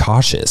more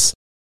cautious.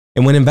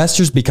 And when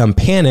investors become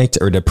panicked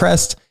or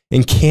depressed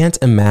and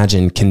can't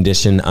imagine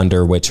condition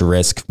under which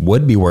risk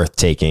would be worth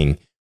taking,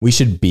 we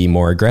should be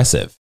more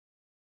aggressive.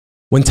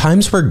 When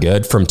times were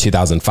good from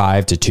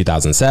 2005 to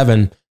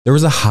 2007, there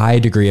was a high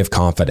degree of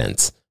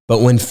confidence.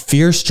 But when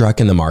fear struck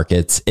in the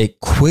markets, it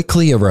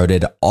quickly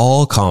eroded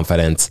all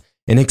confidence,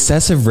 and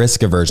excessive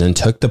risk aversion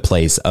took the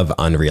place of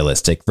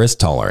unrealistic risk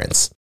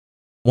tolerance.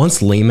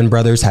 Once Lehman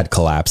Brothers had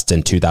collapsed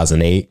in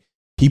 2008,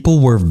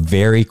 people were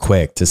very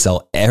quick to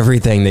sell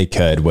everything they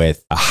could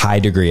with a high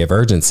degree of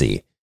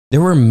urgency. There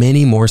were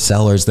many more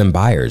sellers than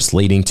buyers,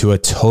 leading to a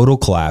total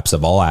collapse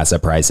of all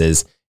asset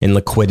prices, and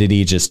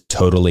liquidity just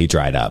totally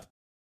dried up.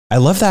 I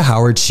love that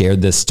Howard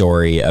shared this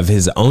story of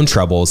his own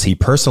troubles he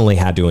personally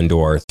had to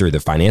endure through the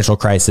financial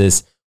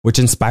crisis, which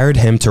inspired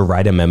him to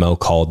write a memo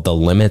called The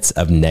Limits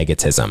of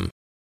Negativism.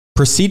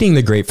 Preceding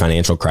the Great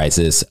Financial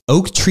Crisis,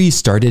 Oaktree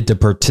started to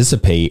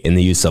participate in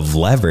the use of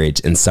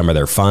leverage in some of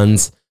their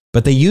funds,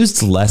 but they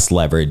used less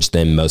leverage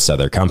than most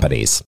other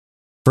companies.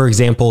 For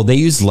example, they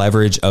used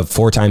leverage of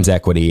 4 times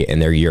equity in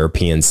their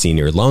European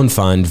Senior Loan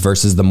Fund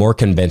versus the more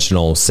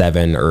conventional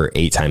 7 or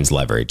 8 times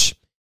leverage.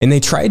 And they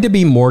tried to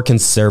be more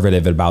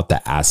conservative about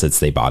the assets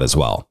they bought as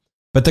well.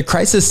 But the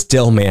crisis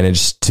still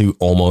managed to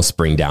almost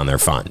bring down their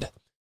fund.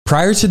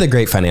 Prior to the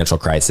Great Financial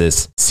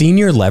Crisis,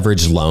 senior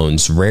leverage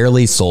loans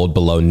rarely sold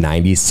below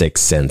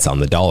 96 cents on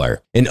the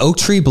dollar. And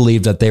Oaktree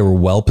believed that they were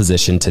well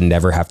positioned to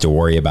never have to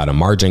worry about a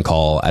margin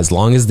call as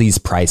long as these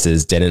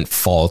prices didn't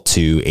fall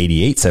to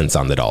 88 cents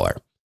on the dollar.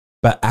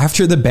 But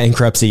after the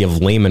bankruptcy of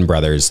Lehman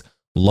Brothers,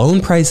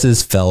 loan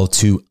prices fell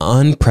to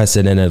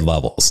unprecedented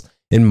levels,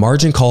 and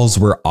margin calls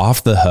were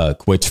off the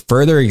hook, which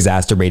further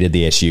exacerbated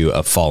the issue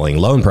of falling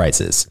loan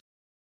prices.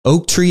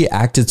 Oaktree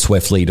acted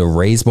swiftly to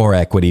raise more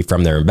equity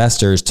from their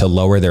investors to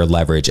lower their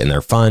leverage in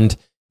their fund.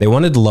 They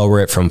wanted to lower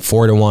it from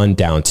 4-to-1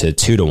 down to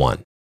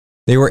 2-to-1.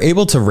 They were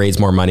able to raise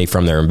more money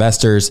from their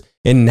investors,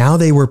 and now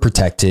they were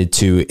protected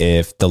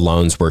if the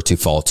loans were to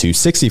fall to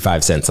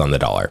 65 cents on the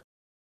dollar.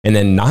 And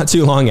then not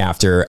too long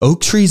after,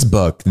 Oaktree's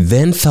book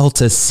then fell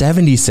to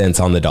 70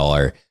 cents on the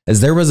dollar as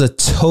there was a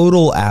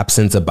total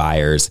absence of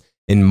buyers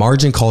and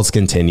margin calls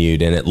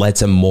continued, and it led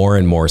to more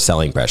and more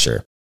selling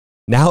pressure.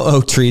 Now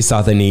Oaktree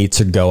saw the need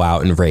to go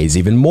out and raise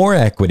even more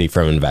equity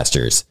from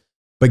investors.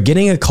 But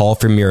getting a call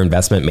from your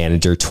investment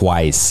manager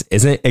twice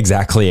isn't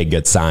exactly a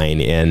good sign,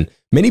 and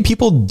many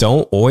people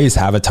don't always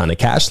have a ton of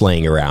cash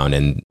laying around,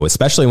 and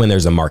especially when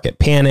there's a market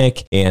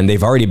panic and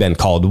they've already been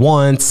called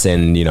once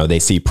and they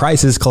see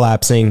prices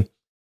collapsing.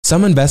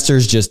 Some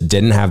investors just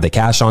didn't have the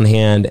cash on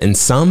hand, and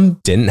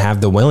some didn't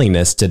have the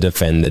willingness to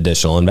defend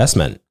additional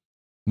investment.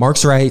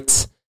 Marx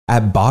writes,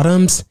 at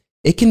bottoms,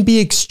 it can be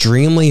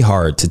extremely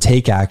hard to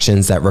take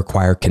actions that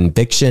require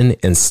conviction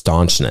and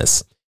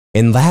staunchness.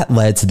 And that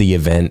led to the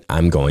event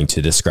I'm going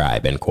to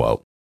describe, end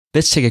quote.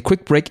 Let's take a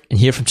quick break and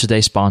hear from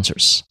today's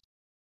sponsors.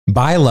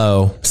 Buy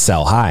low,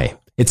 sell high.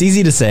 It's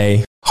easy to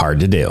say,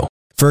 hard to do.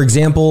 For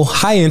example,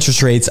 high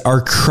interest rates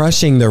are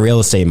crushing the real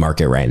estate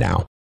market right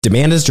now.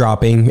 Demand is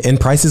dropping and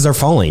prices are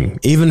falling,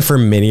 even for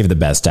many of the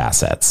best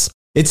assets.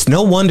 It's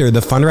no wonder the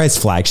Fundrise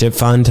Flagship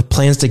Fund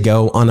plans to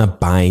go on a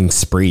buying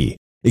spree,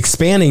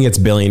 expanding its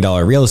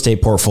billion-dollar real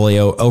estate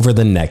portfolio over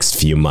the next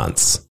few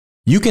months.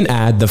 You can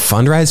add the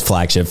Fundrise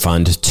Flagship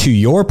Fund to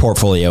your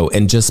portfolio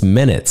in just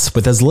minutes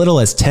with as little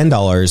as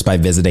 $10 by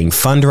visiting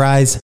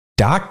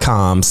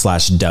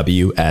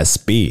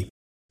fundrise.com/WSB.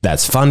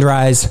 That's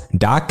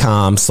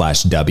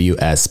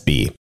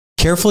fundrise.com/WSB.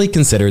 Carefully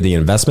consider the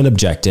investment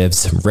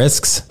objectives,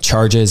 risks,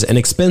 charges, and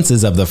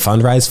expenses of the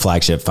Fundrise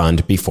Flagship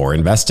Fund before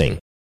investing.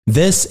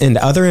 This and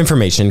other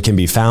information can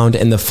be found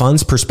in the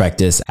fund's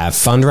prospectus at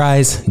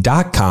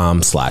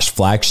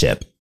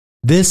fundrise.com/flagship.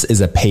 This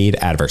is a paid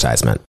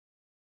advertisement.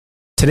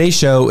 Today's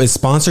show is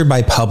sponsored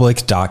by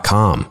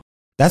Public.com.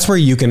 That's where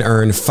you can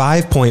earn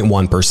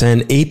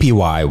 5.1%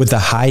 APY with a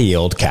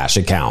high-yield cash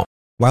account.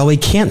 While we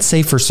can't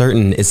say for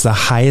certain it's the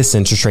highest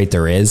interest rate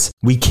there is,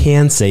 we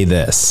can say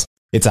this.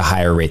 It's a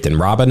higher rate than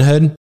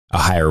Robinhood, a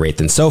higher rate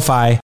than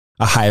SoFi,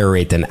 a higher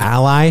rate than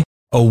Ally,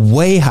 a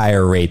way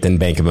higher rate than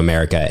Bank of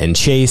America and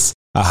Chase,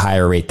 a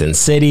higher rate than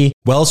Citi,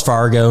 Wells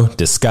Fargo,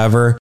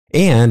 Discover,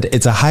 and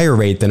it's a higher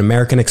rate than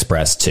American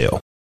Express too.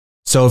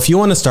 So if you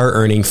want to start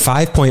earning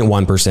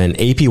 5.1%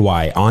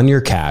 APY on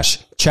your cash,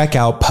 check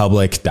out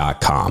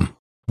Public.com.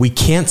 We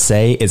can't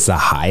say it's the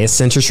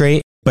highest interest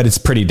rate, but it's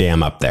pretty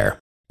damn up there.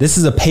 This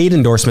is a paid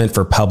endorsement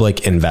for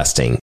Public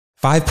Investing.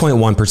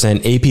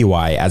 5.1%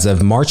 APY as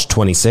of March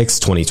 26,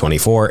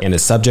 2024 and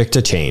is subject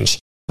to change.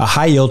 A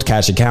high-yield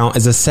cash account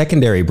is a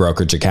secondary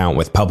brokerage account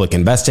with Public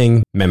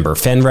Investing, member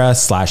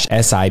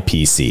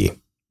FINRA/SIPC.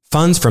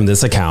 Funds from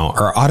this account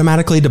are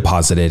automatically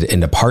deposited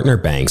into partner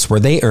banks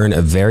where they earn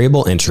a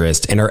variable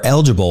interest and are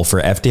eligible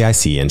for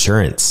FDIC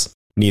insurance.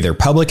 Neither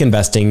Public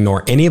Investing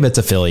nor any of its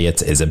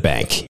affiliates is a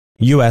bank.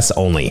 U.S.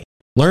 only.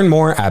 Learn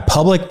more at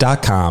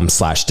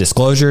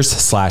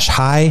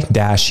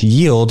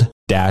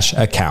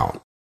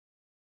public.com/disclosures/high-yield-account.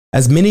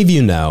 As many of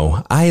you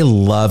know, I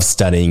love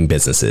studying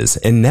businesses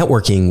and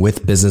networking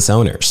with business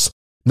owners.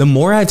 The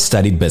more I've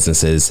studied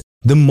businesses,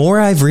 the more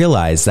I've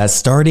realized that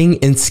starting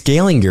and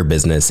scaling your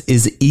business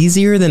is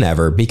easier than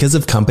ever because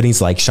of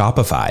companies like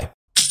Shopify.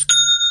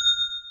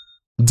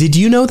 Did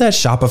you know that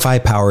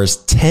Shopify powers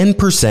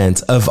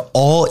 10% of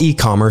all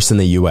e-commerce in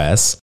the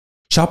US?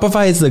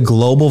 Shopify is the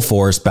global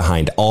force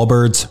behind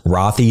Allbirds,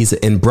 Rothy's,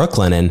 and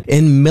Brooklinen,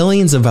 and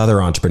millions of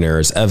other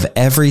entrepreneurs of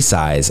every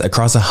size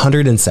across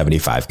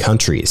 175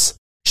 countries.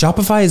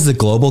 Shopify is the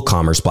global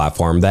commerce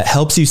platform that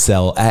helps you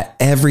sell at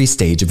every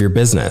stage of your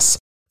business,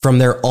 from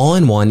their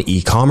all-in-one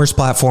e-commerce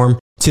platform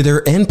to their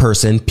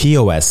in-person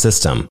POS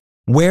system.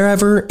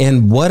 Wherever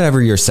and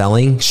whatever you're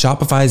selling,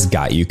 Shopify's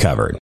got you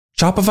covered.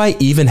 Shopify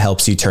even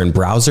helps you turn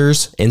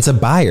browsers into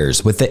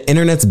buyers with the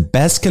internet's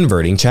best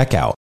converting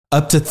checkout,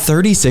 up to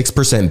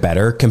 36%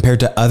 better compared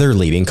to other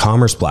leading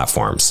commerce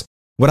platforms.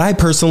 What I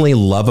personally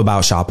love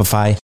about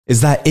Shopify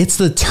is that it's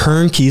the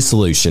turnkey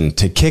solution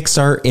to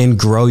kickstart and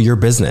grow your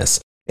business,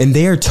 and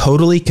they are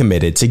totally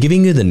committed to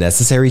giving you the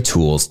necessary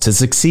tools to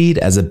succeed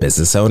as a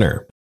business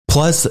owner.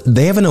 Plus,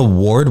 they have an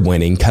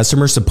award-winning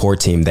customer support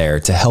team there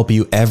to help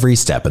you every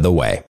step of the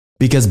way.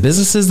 Because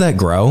businesses that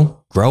grow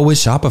with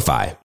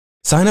Shopify.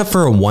 Sign up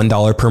for a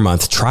 $1 per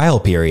month trial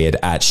period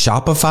at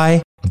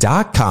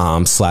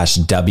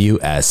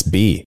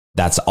shopify.com/WSB.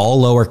 That's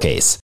all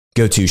lowercase.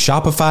 Go to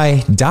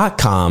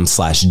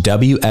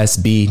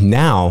shopify.com/WSB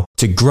now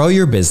to grow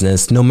your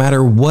business no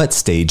matter what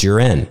stage you're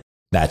in.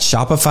 That's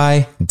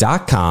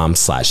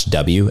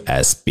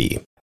shopify.com/WSB.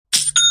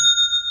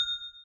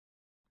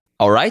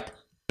 All right,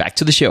 back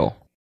to the show.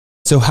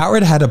 So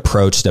Howard had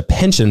approached a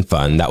pension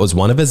fund that was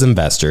one of his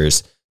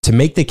investors to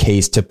make the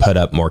case to put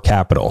up more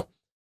capital.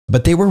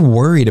 But they were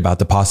worried about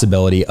the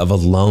possibility of a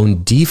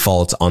loan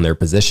default on their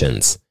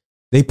positions.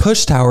 They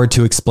pushed Howard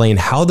to explain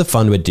how the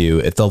fund would do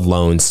if the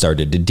loan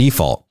started to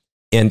default.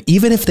 And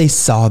even if they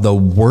saw the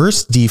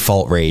worst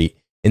default rate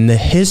in the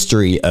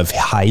history of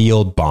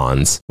high-yield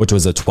bonds, which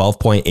was a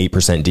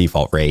 12.8%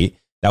 default rate,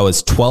 that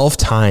was 12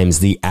 times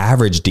the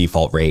average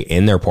default rate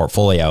in their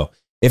portfolio.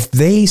 If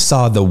they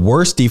saw the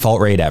worst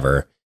default rate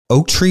ever,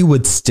 Oaktree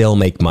would still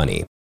make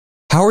money.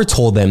 Howard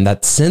told them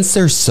that since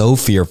they're so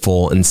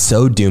fearful and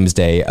so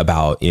doomsday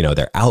about,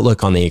 their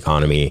outlook on the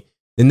economy,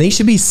 then they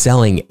should be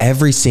selling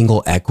every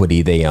single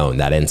equity they own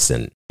that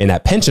instant. And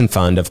that pension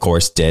fund, of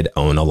course, did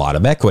own a lot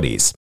of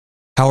equities.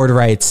 Howard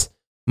writes,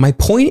 "My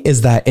point is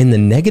that in the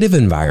negative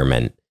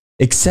environment,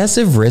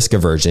 excessive risk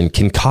aversion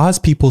can cause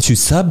people to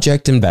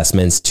subject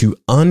investments to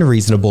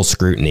unreasonable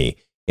scrutiny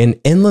and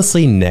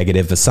endlessly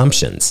negative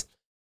assumptions,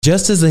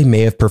 just as they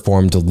may have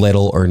performed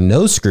little or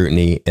no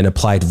scrutiny and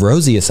applied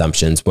rosy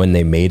assumptions when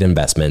they made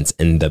investments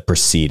in the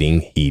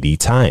preceding heady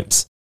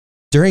times.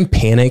 During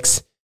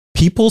panics,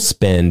 people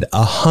spend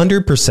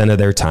 100% of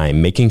their time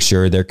making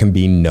sure there can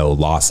be no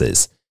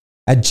losses,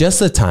 at just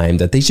the time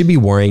that they should be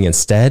worrying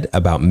instead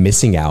about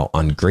missing out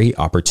on great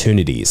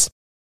opportunities.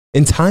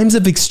 In times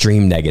of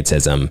extreme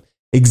negativism,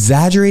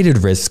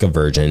 exaggerated risk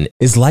aversion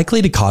is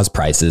likely to cause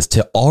prices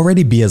to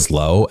already be as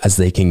low as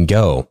they can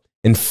go,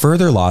 and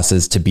further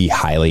losses to be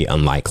highly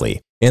unlikely.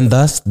 and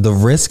thus the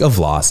risk of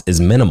loss is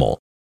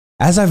minimal.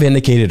 As I've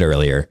indicated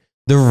earlier,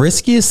 the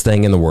riskiest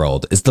thing in the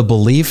world is the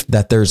belief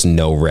that there's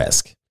no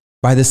risk.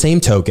 By the same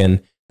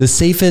token, the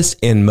safest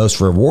and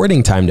most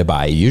rewarding time to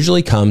buy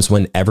usually comes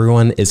when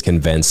everyone is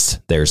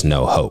convinced there's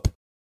no hope.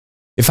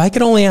 If I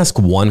could only ask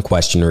one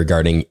question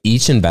regarding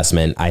each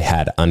investment I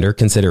had under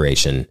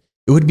consideration,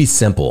 it would be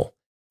simple.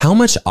 How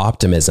much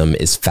optimism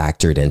is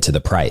factored into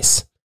the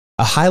price?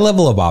 A high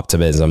level of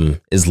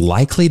optimism is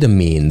likely to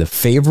mean the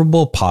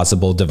favorable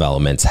possible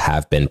developments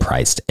have been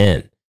priced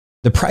in.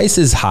 The price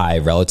is high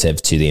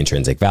relative to the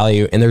intrinsic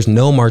value, and there's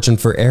no margin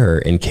for error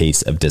in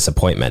case of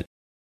disappointment.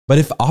 But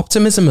if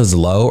optimism is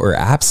low or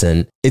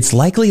absent, it's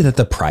likely that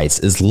the price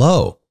is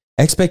low.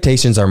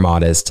 Expectations are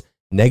modest,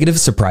 negative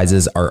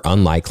surprises are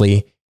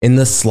unlikely, and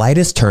the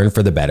slightest turn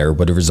for the better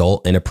would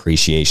result in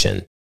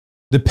appreciation.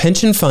 The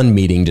pension fund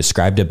meeting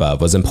described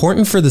above was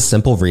important for the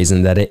simple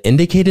reason that it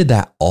indicated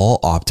that all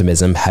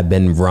optimism had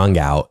been wrung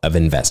out of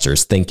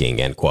investors'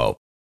 thinking, end quote.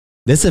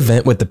 This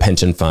event with the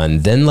pension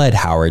fund then led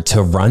Howard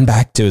to run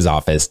back to his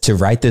office to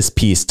write this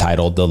piece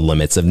titled The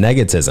Limits of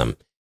Negativism.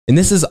 And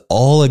this is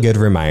all a good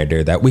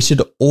reminder that we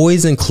should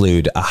always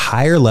include a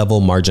higher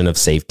level margin of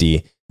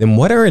safety than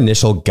what our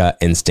initial gut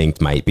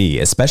instinct might be,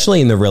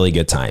 especially in the really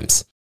good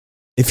times.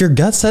 If your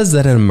gut says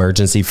that an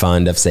emergency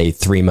fund of, say,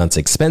 3 months'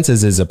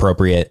 expenses is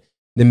appropriate,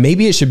 then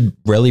maybe it should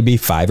really be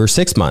 5 or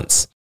 6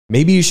 months.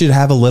 Maybe you should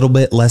have a little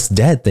bit less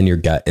debt than your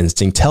gut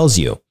instinct tells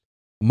you.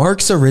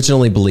 Marx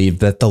originally believed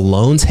that the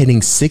loans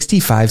hitting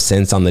 65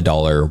 cents on the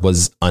dollar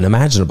was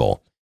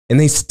unimaginable, and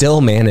they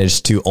still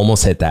managed to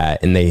almost hit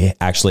that, and they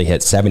actually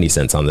hit 70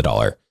 cents on the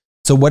dollar.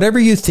 So whatever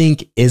you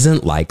think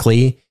isn't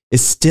likely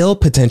is still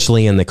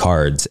potentially in the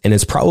cards, and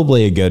is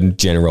probably a good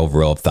general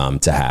rule of thumb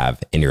to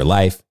have in your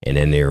life and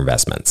in your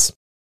investments.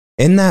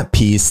 In that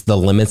piece, The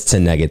Limits to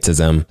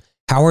Negativism,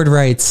 Howard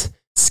writes,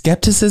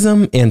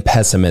 skepticism and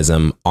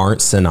pessimism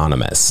aren't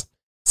synonymous.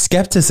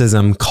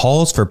 Skepticism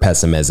calls for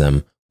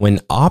pessimism when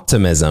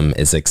optimism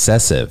is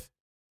excessive,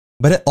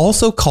 but it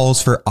also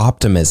calls for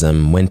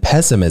optimism when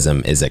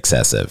pessimism is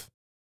excessive.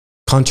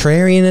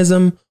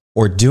 Contrarianism,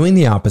 or doing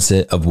the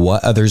opposite of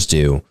what others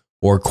do,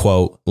 or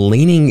quote,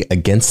 leaning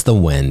against the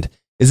wind,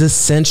 is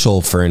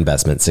essential for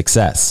investment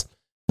success.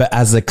 But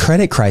as the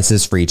credit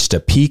crisis reached a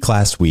peak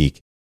last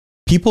week,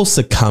 people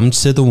succumbed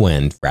to the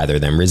wind rather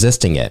than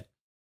resisting it.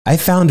 I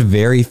found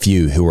very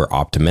few who were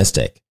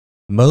optimistic.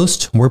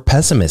 Most were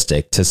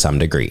pessimistic to some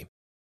degree.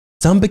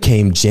 Some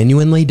became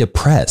genuinely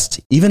depressed,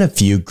 even a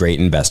few great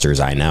investors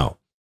I know.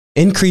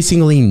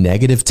 Increasingly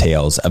negative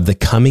tales of the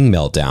coming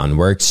meltdown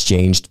were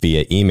exchanged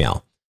via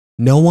email.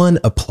 No one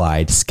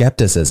applied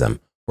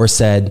skepticism or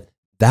said,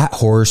 that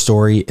horror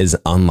story is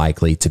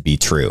unlikely to be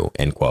true,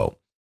 end quote.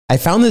 I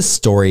found this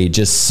story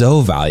just so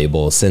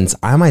valuable since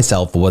I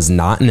myself was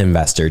not an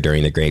investor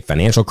during the great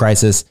financial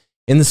crisis,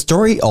 and the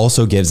story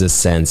also gives a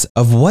sense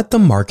of what the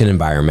market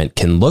environment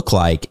can look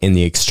like in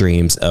the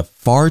extremes of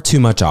far too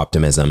much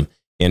optimism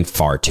and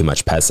far too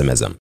much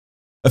pessimism.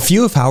 A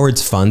few of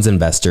Howard's fund's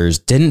investors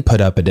didn't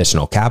put up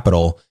additional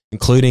capital,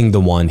 including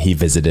the one he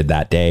visited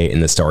that day in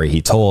the story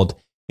he told,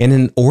 and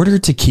in order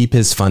to keep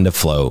his fund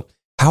afloat,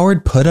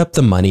 Howard put up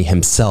the money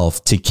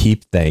himself to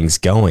keep things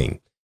going.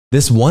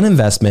 This one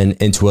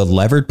investment into a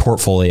levered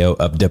portfolio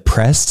of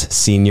depressed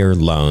senior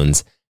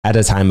loans at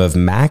a time of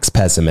max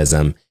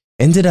pessimism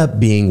ended up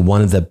being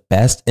one of the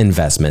best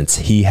investments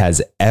he has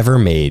ever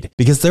made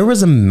because there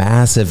was a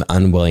massive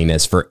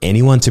unwillingness for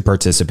anyone to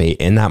participate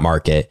in that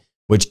market,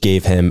 which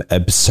gave him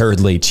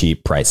absurdly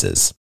cheap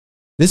prices.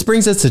 This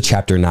brings us to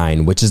chapter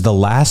 9, which is the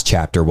last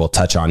chapter we'll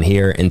touch on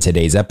here in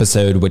today's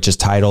episode, which is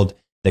titled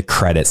The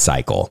Credit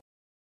Cycle.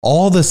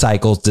 All the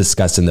cycles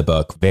discussed in the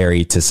book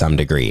vary to some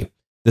degree.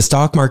 The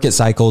stock market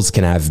cycles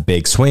can have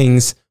big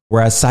swings,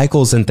 whereas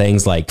cycles in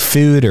things like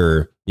food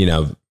or,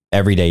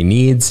 everyday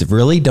needs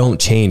really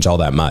don't change all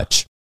that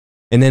much.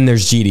 And then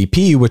there's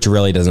GDP, which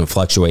really doesn't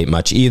fluctuate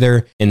much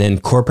either. And then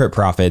corporate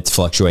profits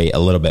fluctuate a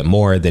little bit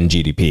more than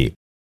GDP.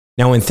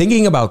 Now, when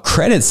thinking about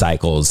credit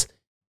cycles,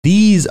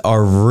 these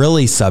are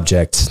really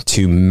subject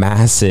to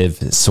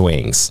massive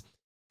swings.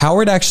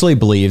 Howard actually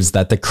believes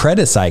that the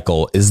credit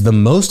cycle is the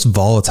most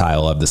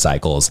volatile of the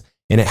cycles,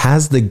 and it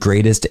has the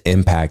greatest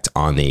impact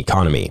on the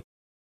economy.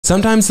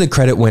 Sometimes the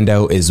credit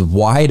window is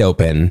wide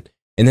open,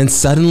 and then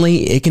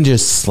suddenly it can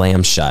just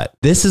slam shut.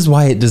 This is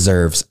why it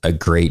deserves a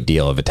great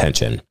deal of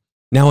attention.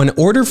 Now, in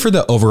order for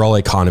the overall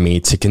economy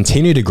to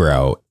continue to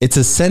grow, it's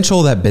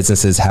essential that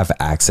businesses have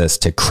access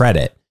to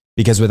credit,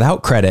 because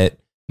without credit,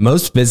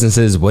 most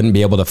businesses wouldn't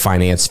be able to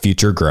finance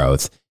future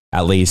growth,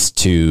 at least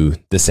to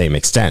the same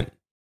extent.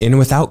 And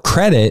without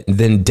credit,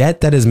 then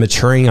debt that is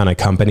maturing on a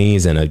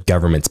company's and a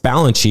government's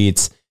balance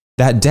sheets,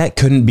 that debt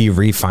couldn't be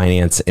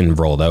refinanced and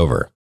rolled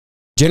over.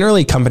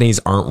 Generally, companies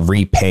aren't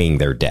repaying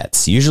their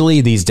debts.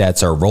 Usually, these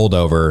debts are rolled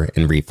over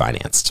and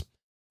refinanced.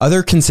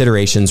 Other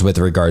considerations with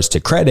regards to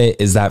credit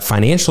is that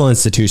financial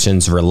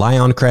institutions rely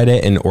on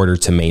credit in order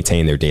to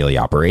maintain their daily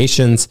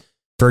operations.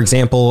 For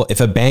example, if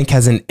a bank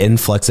has an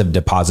influx of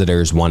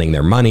depositors wanting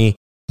their money,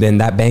 then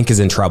that bank is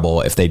in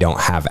trouble if they don't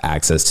have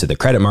access to the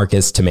credit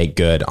markets to make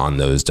good on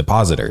those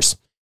depositors.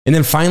 And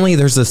then finally,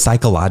 there's the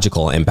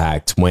psychological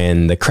impact.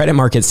 When the credit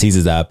market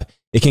seizes up,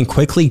 it can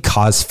quickly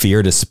cause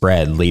fear to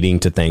spread, leading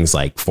to things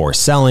like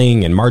forced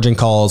selling and margin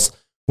calls,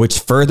 which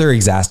further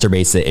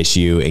exacerbates the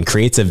issue and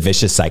creates a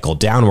vicious cycle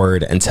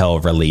downward until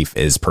relief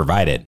is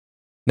provided.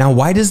 Now,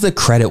 why does the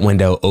credit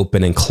window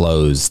open and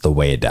close the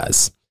way it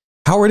does?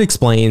 Howard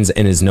explains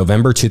in his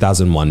November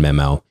 2001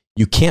 memo,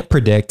 "You can't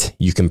predict,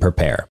 you can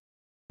prepare."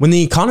 When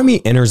the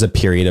economy enters a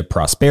period of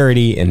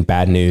prosperity and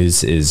bad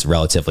news is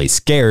relatively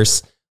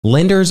scarce,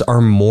 lenders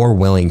are more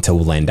willing to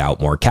lend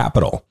out more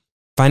capital.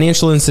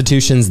 Financial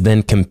institutions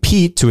then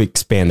compete to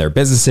expand their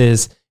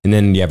businesses, and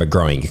then you have a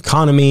growing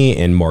economy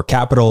and more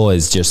capital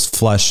is just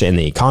flush in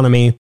the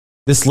economy.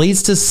 This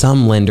leads to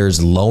some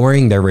lenders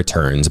lowering their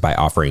returns by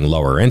offering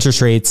lower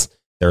interest rates,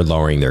 they're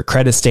lowering their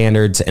credit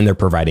standards, and they're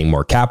providing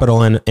more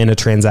capital in a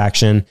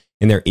transaction,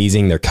 and they're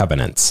easing their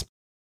covenants.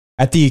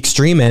 At the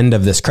extreme end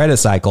of this credit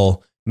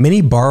cycle,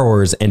 many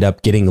borrowers end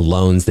up getting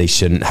loans they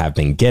shouldn't have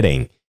been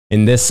getting.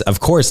 And this, of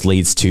course,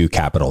 leads to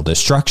capital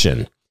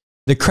destruction.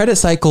 The credit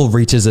cycle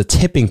reaches a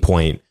tipping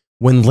point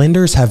when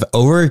lenders have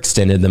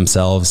overextended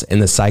themselves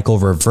and the cycle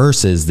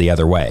reverses the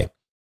other way.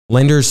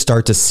 Lenders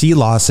start to see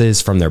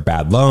losses from their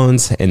bad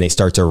loans and they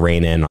start to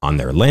rein in on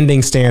their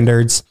lending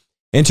standards.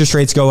 Interest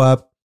rates go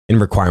up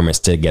and requirements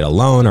to get a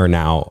loan are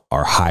now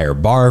a higher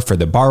bar for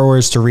the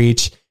borrowers to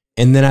reach.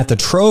 And then at the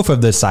trough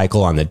of the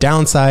cycle on the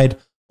downside,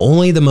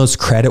 only the most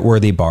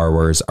creditworthy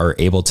borrowers are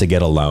able to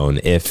get a loan,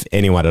 if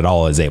anyone at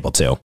all is able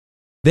to.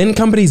 Then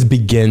companies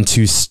begin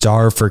to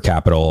starve for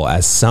capital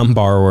as some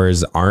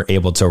borrowers aren't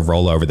able to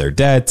roll over their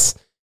debts.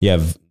 You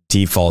have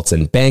defaults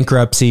and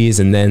bankruptcies,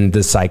 and then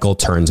the cycle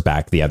turns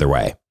back the other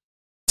way.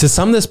 To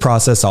sum this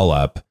process all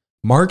up,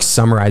 Marx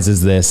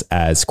summarizes this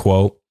as,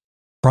 quote,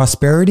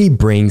 "Prosperity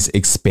brings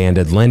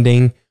expanded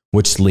lending,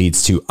 which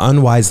leads to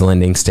unwise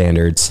lending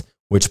standards,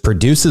 which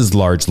produces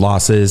large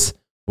losses,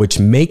 which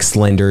makes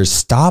lenders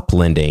stop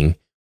lending,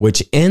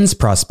 which ends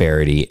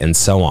prosperity, and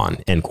so on,"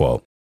 end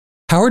quote.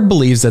 Howard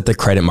believes that the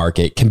credit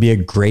market can be a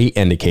great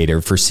indicator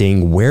for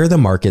seeing where the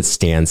market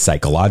stands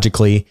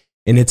psychologically,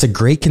 and it's a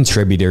great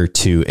contributor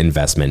to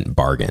investment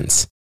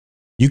bargains.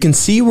 You can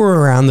see we're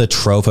around the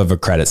trough of a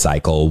credit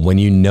cycle when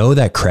you know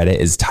that credit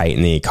is tight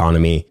in the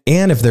economy,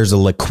 and if there's a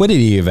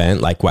liquidity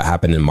event like what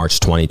happened in March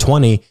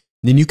 2020,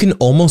 then you can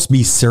almost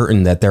be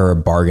certain that there are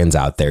bargains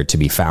out there to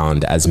be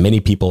found, as many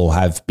people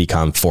have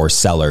become forced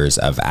sellers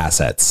of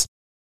assets.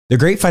 The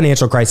Great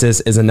Financial Crisis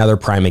is another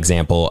prime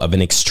example of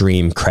an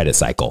extreme credit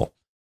cycle.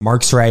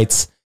 Marx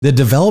writes, "The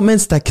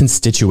developments that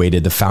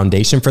constituted the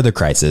foundation for the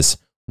crisis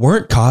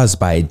weren't caused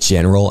by a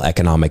general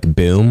economic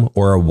boom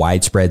or a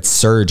widespread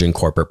surge in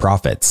corporate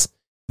profits.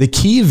 The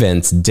key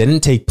events didn't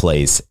take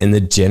place in the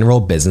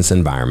general business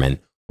environment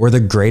or the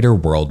greater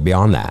world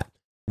beyond that.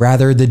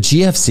 Rather, the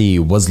GFC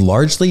was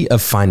largely a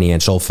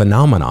financial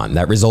phenomenon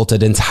that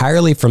resulted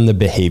entirely from the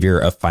behavior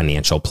of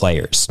financial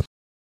players.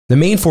 The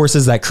main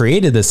forces that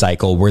created the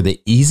cycle were the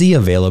easy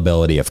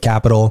availability of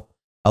capital,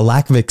 a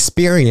lack of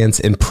experience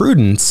and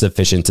prudence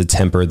sufficient to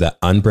temper the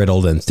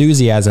unbridled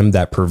enthusiasm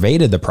that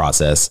pervaded the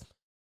process,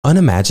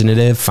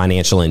 unimaginative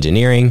financial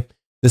engineering,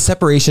 the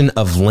separation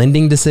of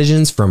lending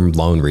decisions from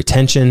loan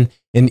retention,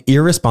 and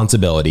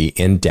irresponsibility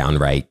and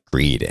downright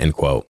greed," end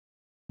quote.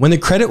 When the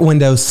credit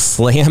window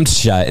slammed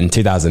shut in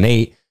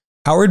 2008,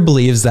 Howard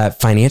believes that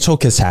financial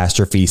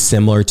catastrophe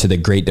similar to the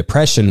Great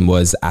Depression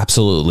was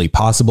absolutely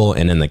possible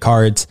and in the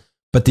cards,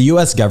 but the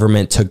US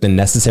government took the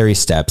necessary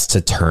steps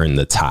to turn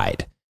the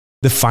tide.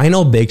 The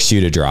final big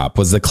shoe to drop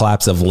was the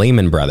collapse of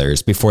Lehman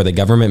Brothers before the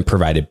government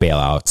provided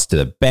bailouts to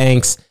the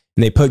banks,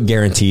 and they put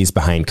guarantees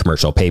behind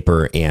commercial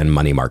paper and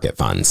money market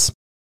funds.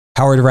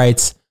 Howard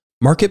writes,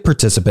 "Market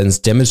participants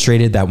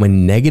demonstrated that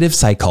when negative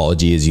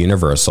psychology is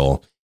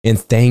universal and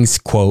things,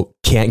 quote,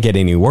 can't get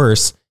any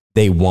worse,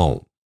 they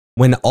won't.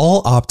 When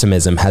all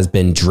optimism has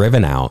been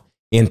driven out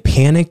and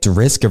panicked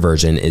risk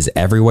aversion is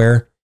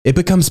everywhere, it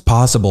becomes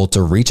possible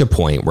to reach a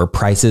point where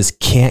prices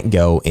can't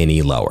go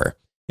any lower.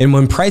 And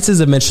when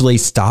prices eventually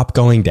stop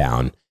going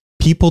down,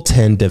 people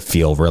tend to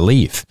feel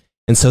relief.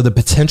 And so the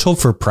potential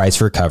for price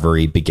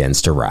recovery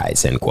begins to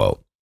rise," end quote.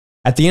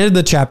 At the end of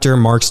the chapter,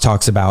 Marx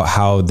talks about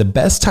how the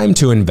best time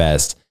to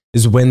invest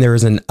is when there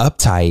is an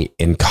uptight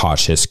and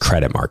cautious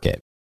credit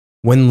market.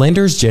 When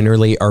lenders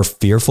generally are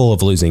fearful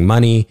of losing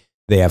money,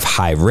 they have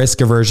high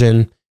risk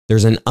aversion,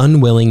 there's an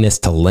unwillingness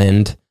to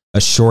lend,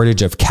 a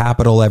shortage of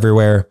capital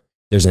everywhere,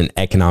 there's an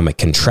economic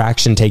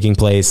contraction taking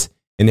place,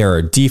 and there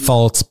are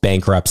defaults,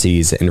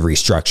 bankruptcies, and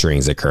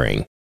restructurings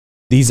occurring.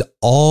 These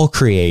all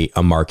create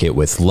a market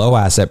with low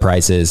asset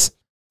prices,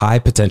 high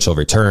potential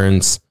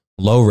returns,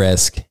 low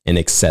risk, and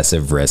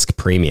excessive risk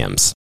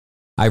premiums.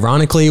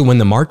 Ironically, when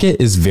the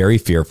market is very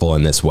fearful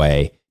in this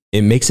way,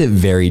 it makes it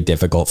very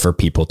difficult for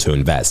people to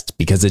invest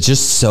because it's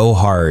just so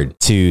hard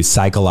to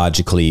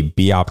psychologically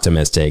be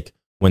optimistic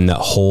when the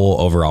whole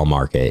overall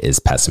market is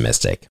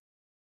pessimistic.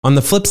 On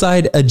the flip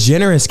side, a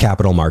generous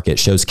capital market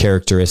shows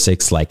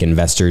characteristics like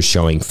investors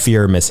showing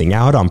fear missing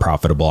out on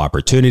profitable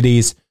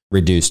opportunities,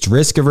 reduced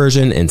risk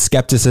aversion and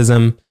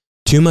skepticism,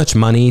 too much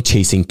money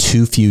chasing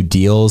too few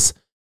deals,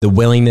 the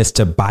willingness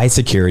to buy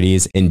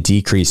securities in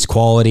decreased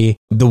quality,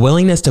 the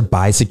willingness to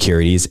buy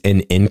securities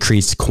in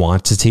increased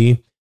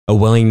quantity, a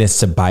willingness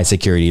to buy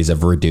securities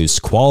of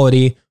reduced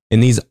quality,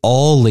 and these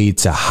all lead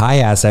to high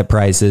asset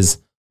prices,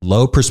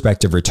 low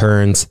prospective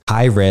returns,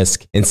 high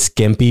risk, and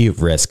skimpy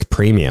risk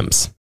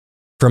premiums.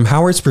 From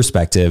Howard's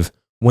perspective,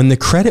 when the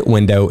credit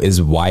window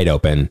is wide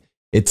open,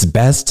 it's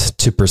best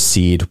to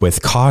proceed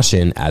with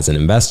caution as an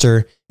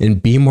investor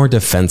and be more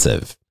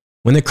defensive.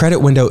 When the credit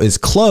window is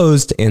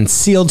closed and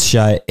sealed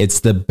shut, it's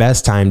the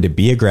best time to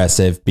be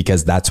aggressive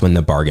because that's when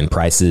the bargain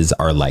prices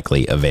are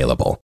likely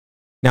available.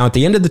 Now, at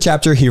the end of the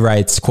chapter, he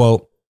writes,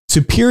 quote,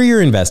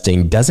 "Superior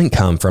investing doesn't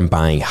come from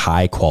buying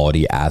high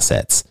quality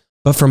assets,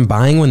 but from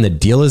buying when the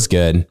deal is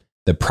good,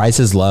 the price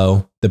is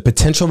low, the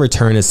potential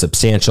return is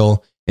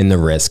substantial, and the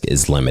risk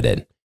is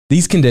limited.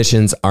 These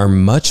conditions are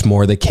much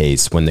more the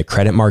case when the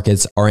credit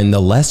markets are in the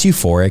less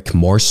euphoric,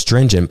 more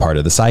stringent part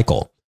of the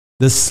cycle.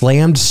 The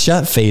slammed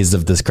shut phase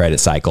of this credit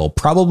cycle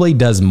probably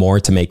does more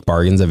to make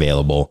bargains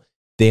available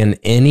than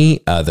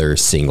any other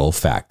single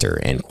factor,"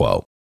 end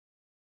quote.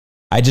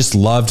 I just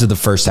loved the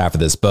first half of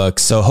this book,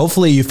 so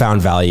hopefully you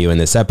found value in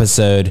this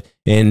episode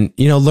and,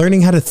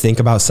 learning how to think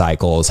about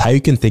cycles, how you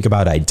can think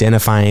about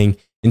identifying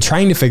and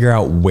trying to figure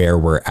out where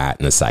we're at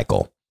in the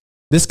cycle.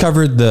 This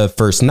covered the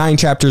first 9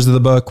 chapters of the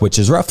book, which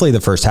is roughly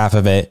the first half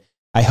of it.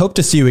 I hope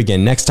to see you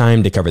again next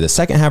time to cover the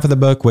second half of the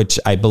book, which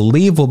I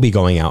believe will be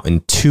going out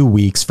in 2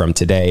 weeks from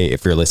today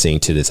if you're listening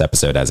to this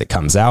episode as it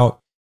comes out.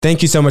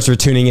 Thank you so much for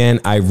tuning in.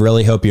 I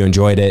really hope you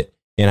enjoyed it,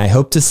 and I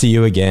hope to see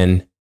you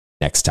again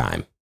next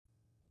time.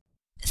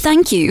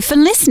 Thank you for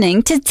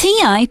listening to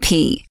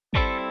TIP.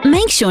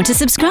 Make sure to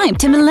subscribe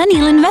to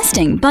Millennial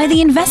Investing by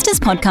the Investors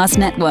Podcast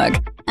Network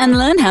and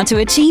learn how to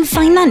achieve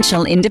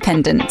financial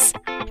independence.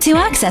 To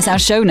access our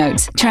show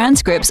notes,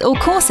 transcripts, or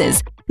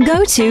courses,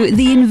 go to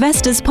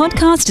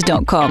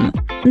theinvestorspodcast.com.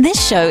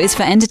 This show is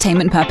for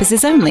entertainment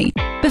purposes only.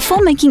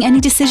 Before making any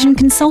decision,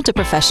 consult a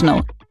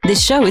professional.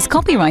 This show is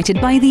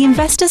copyrighted by the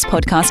Investors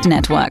Podcast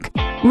Network.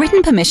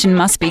 Written permission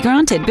must be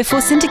granted before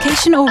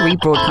syndication or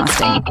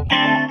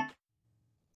rebroadcasting.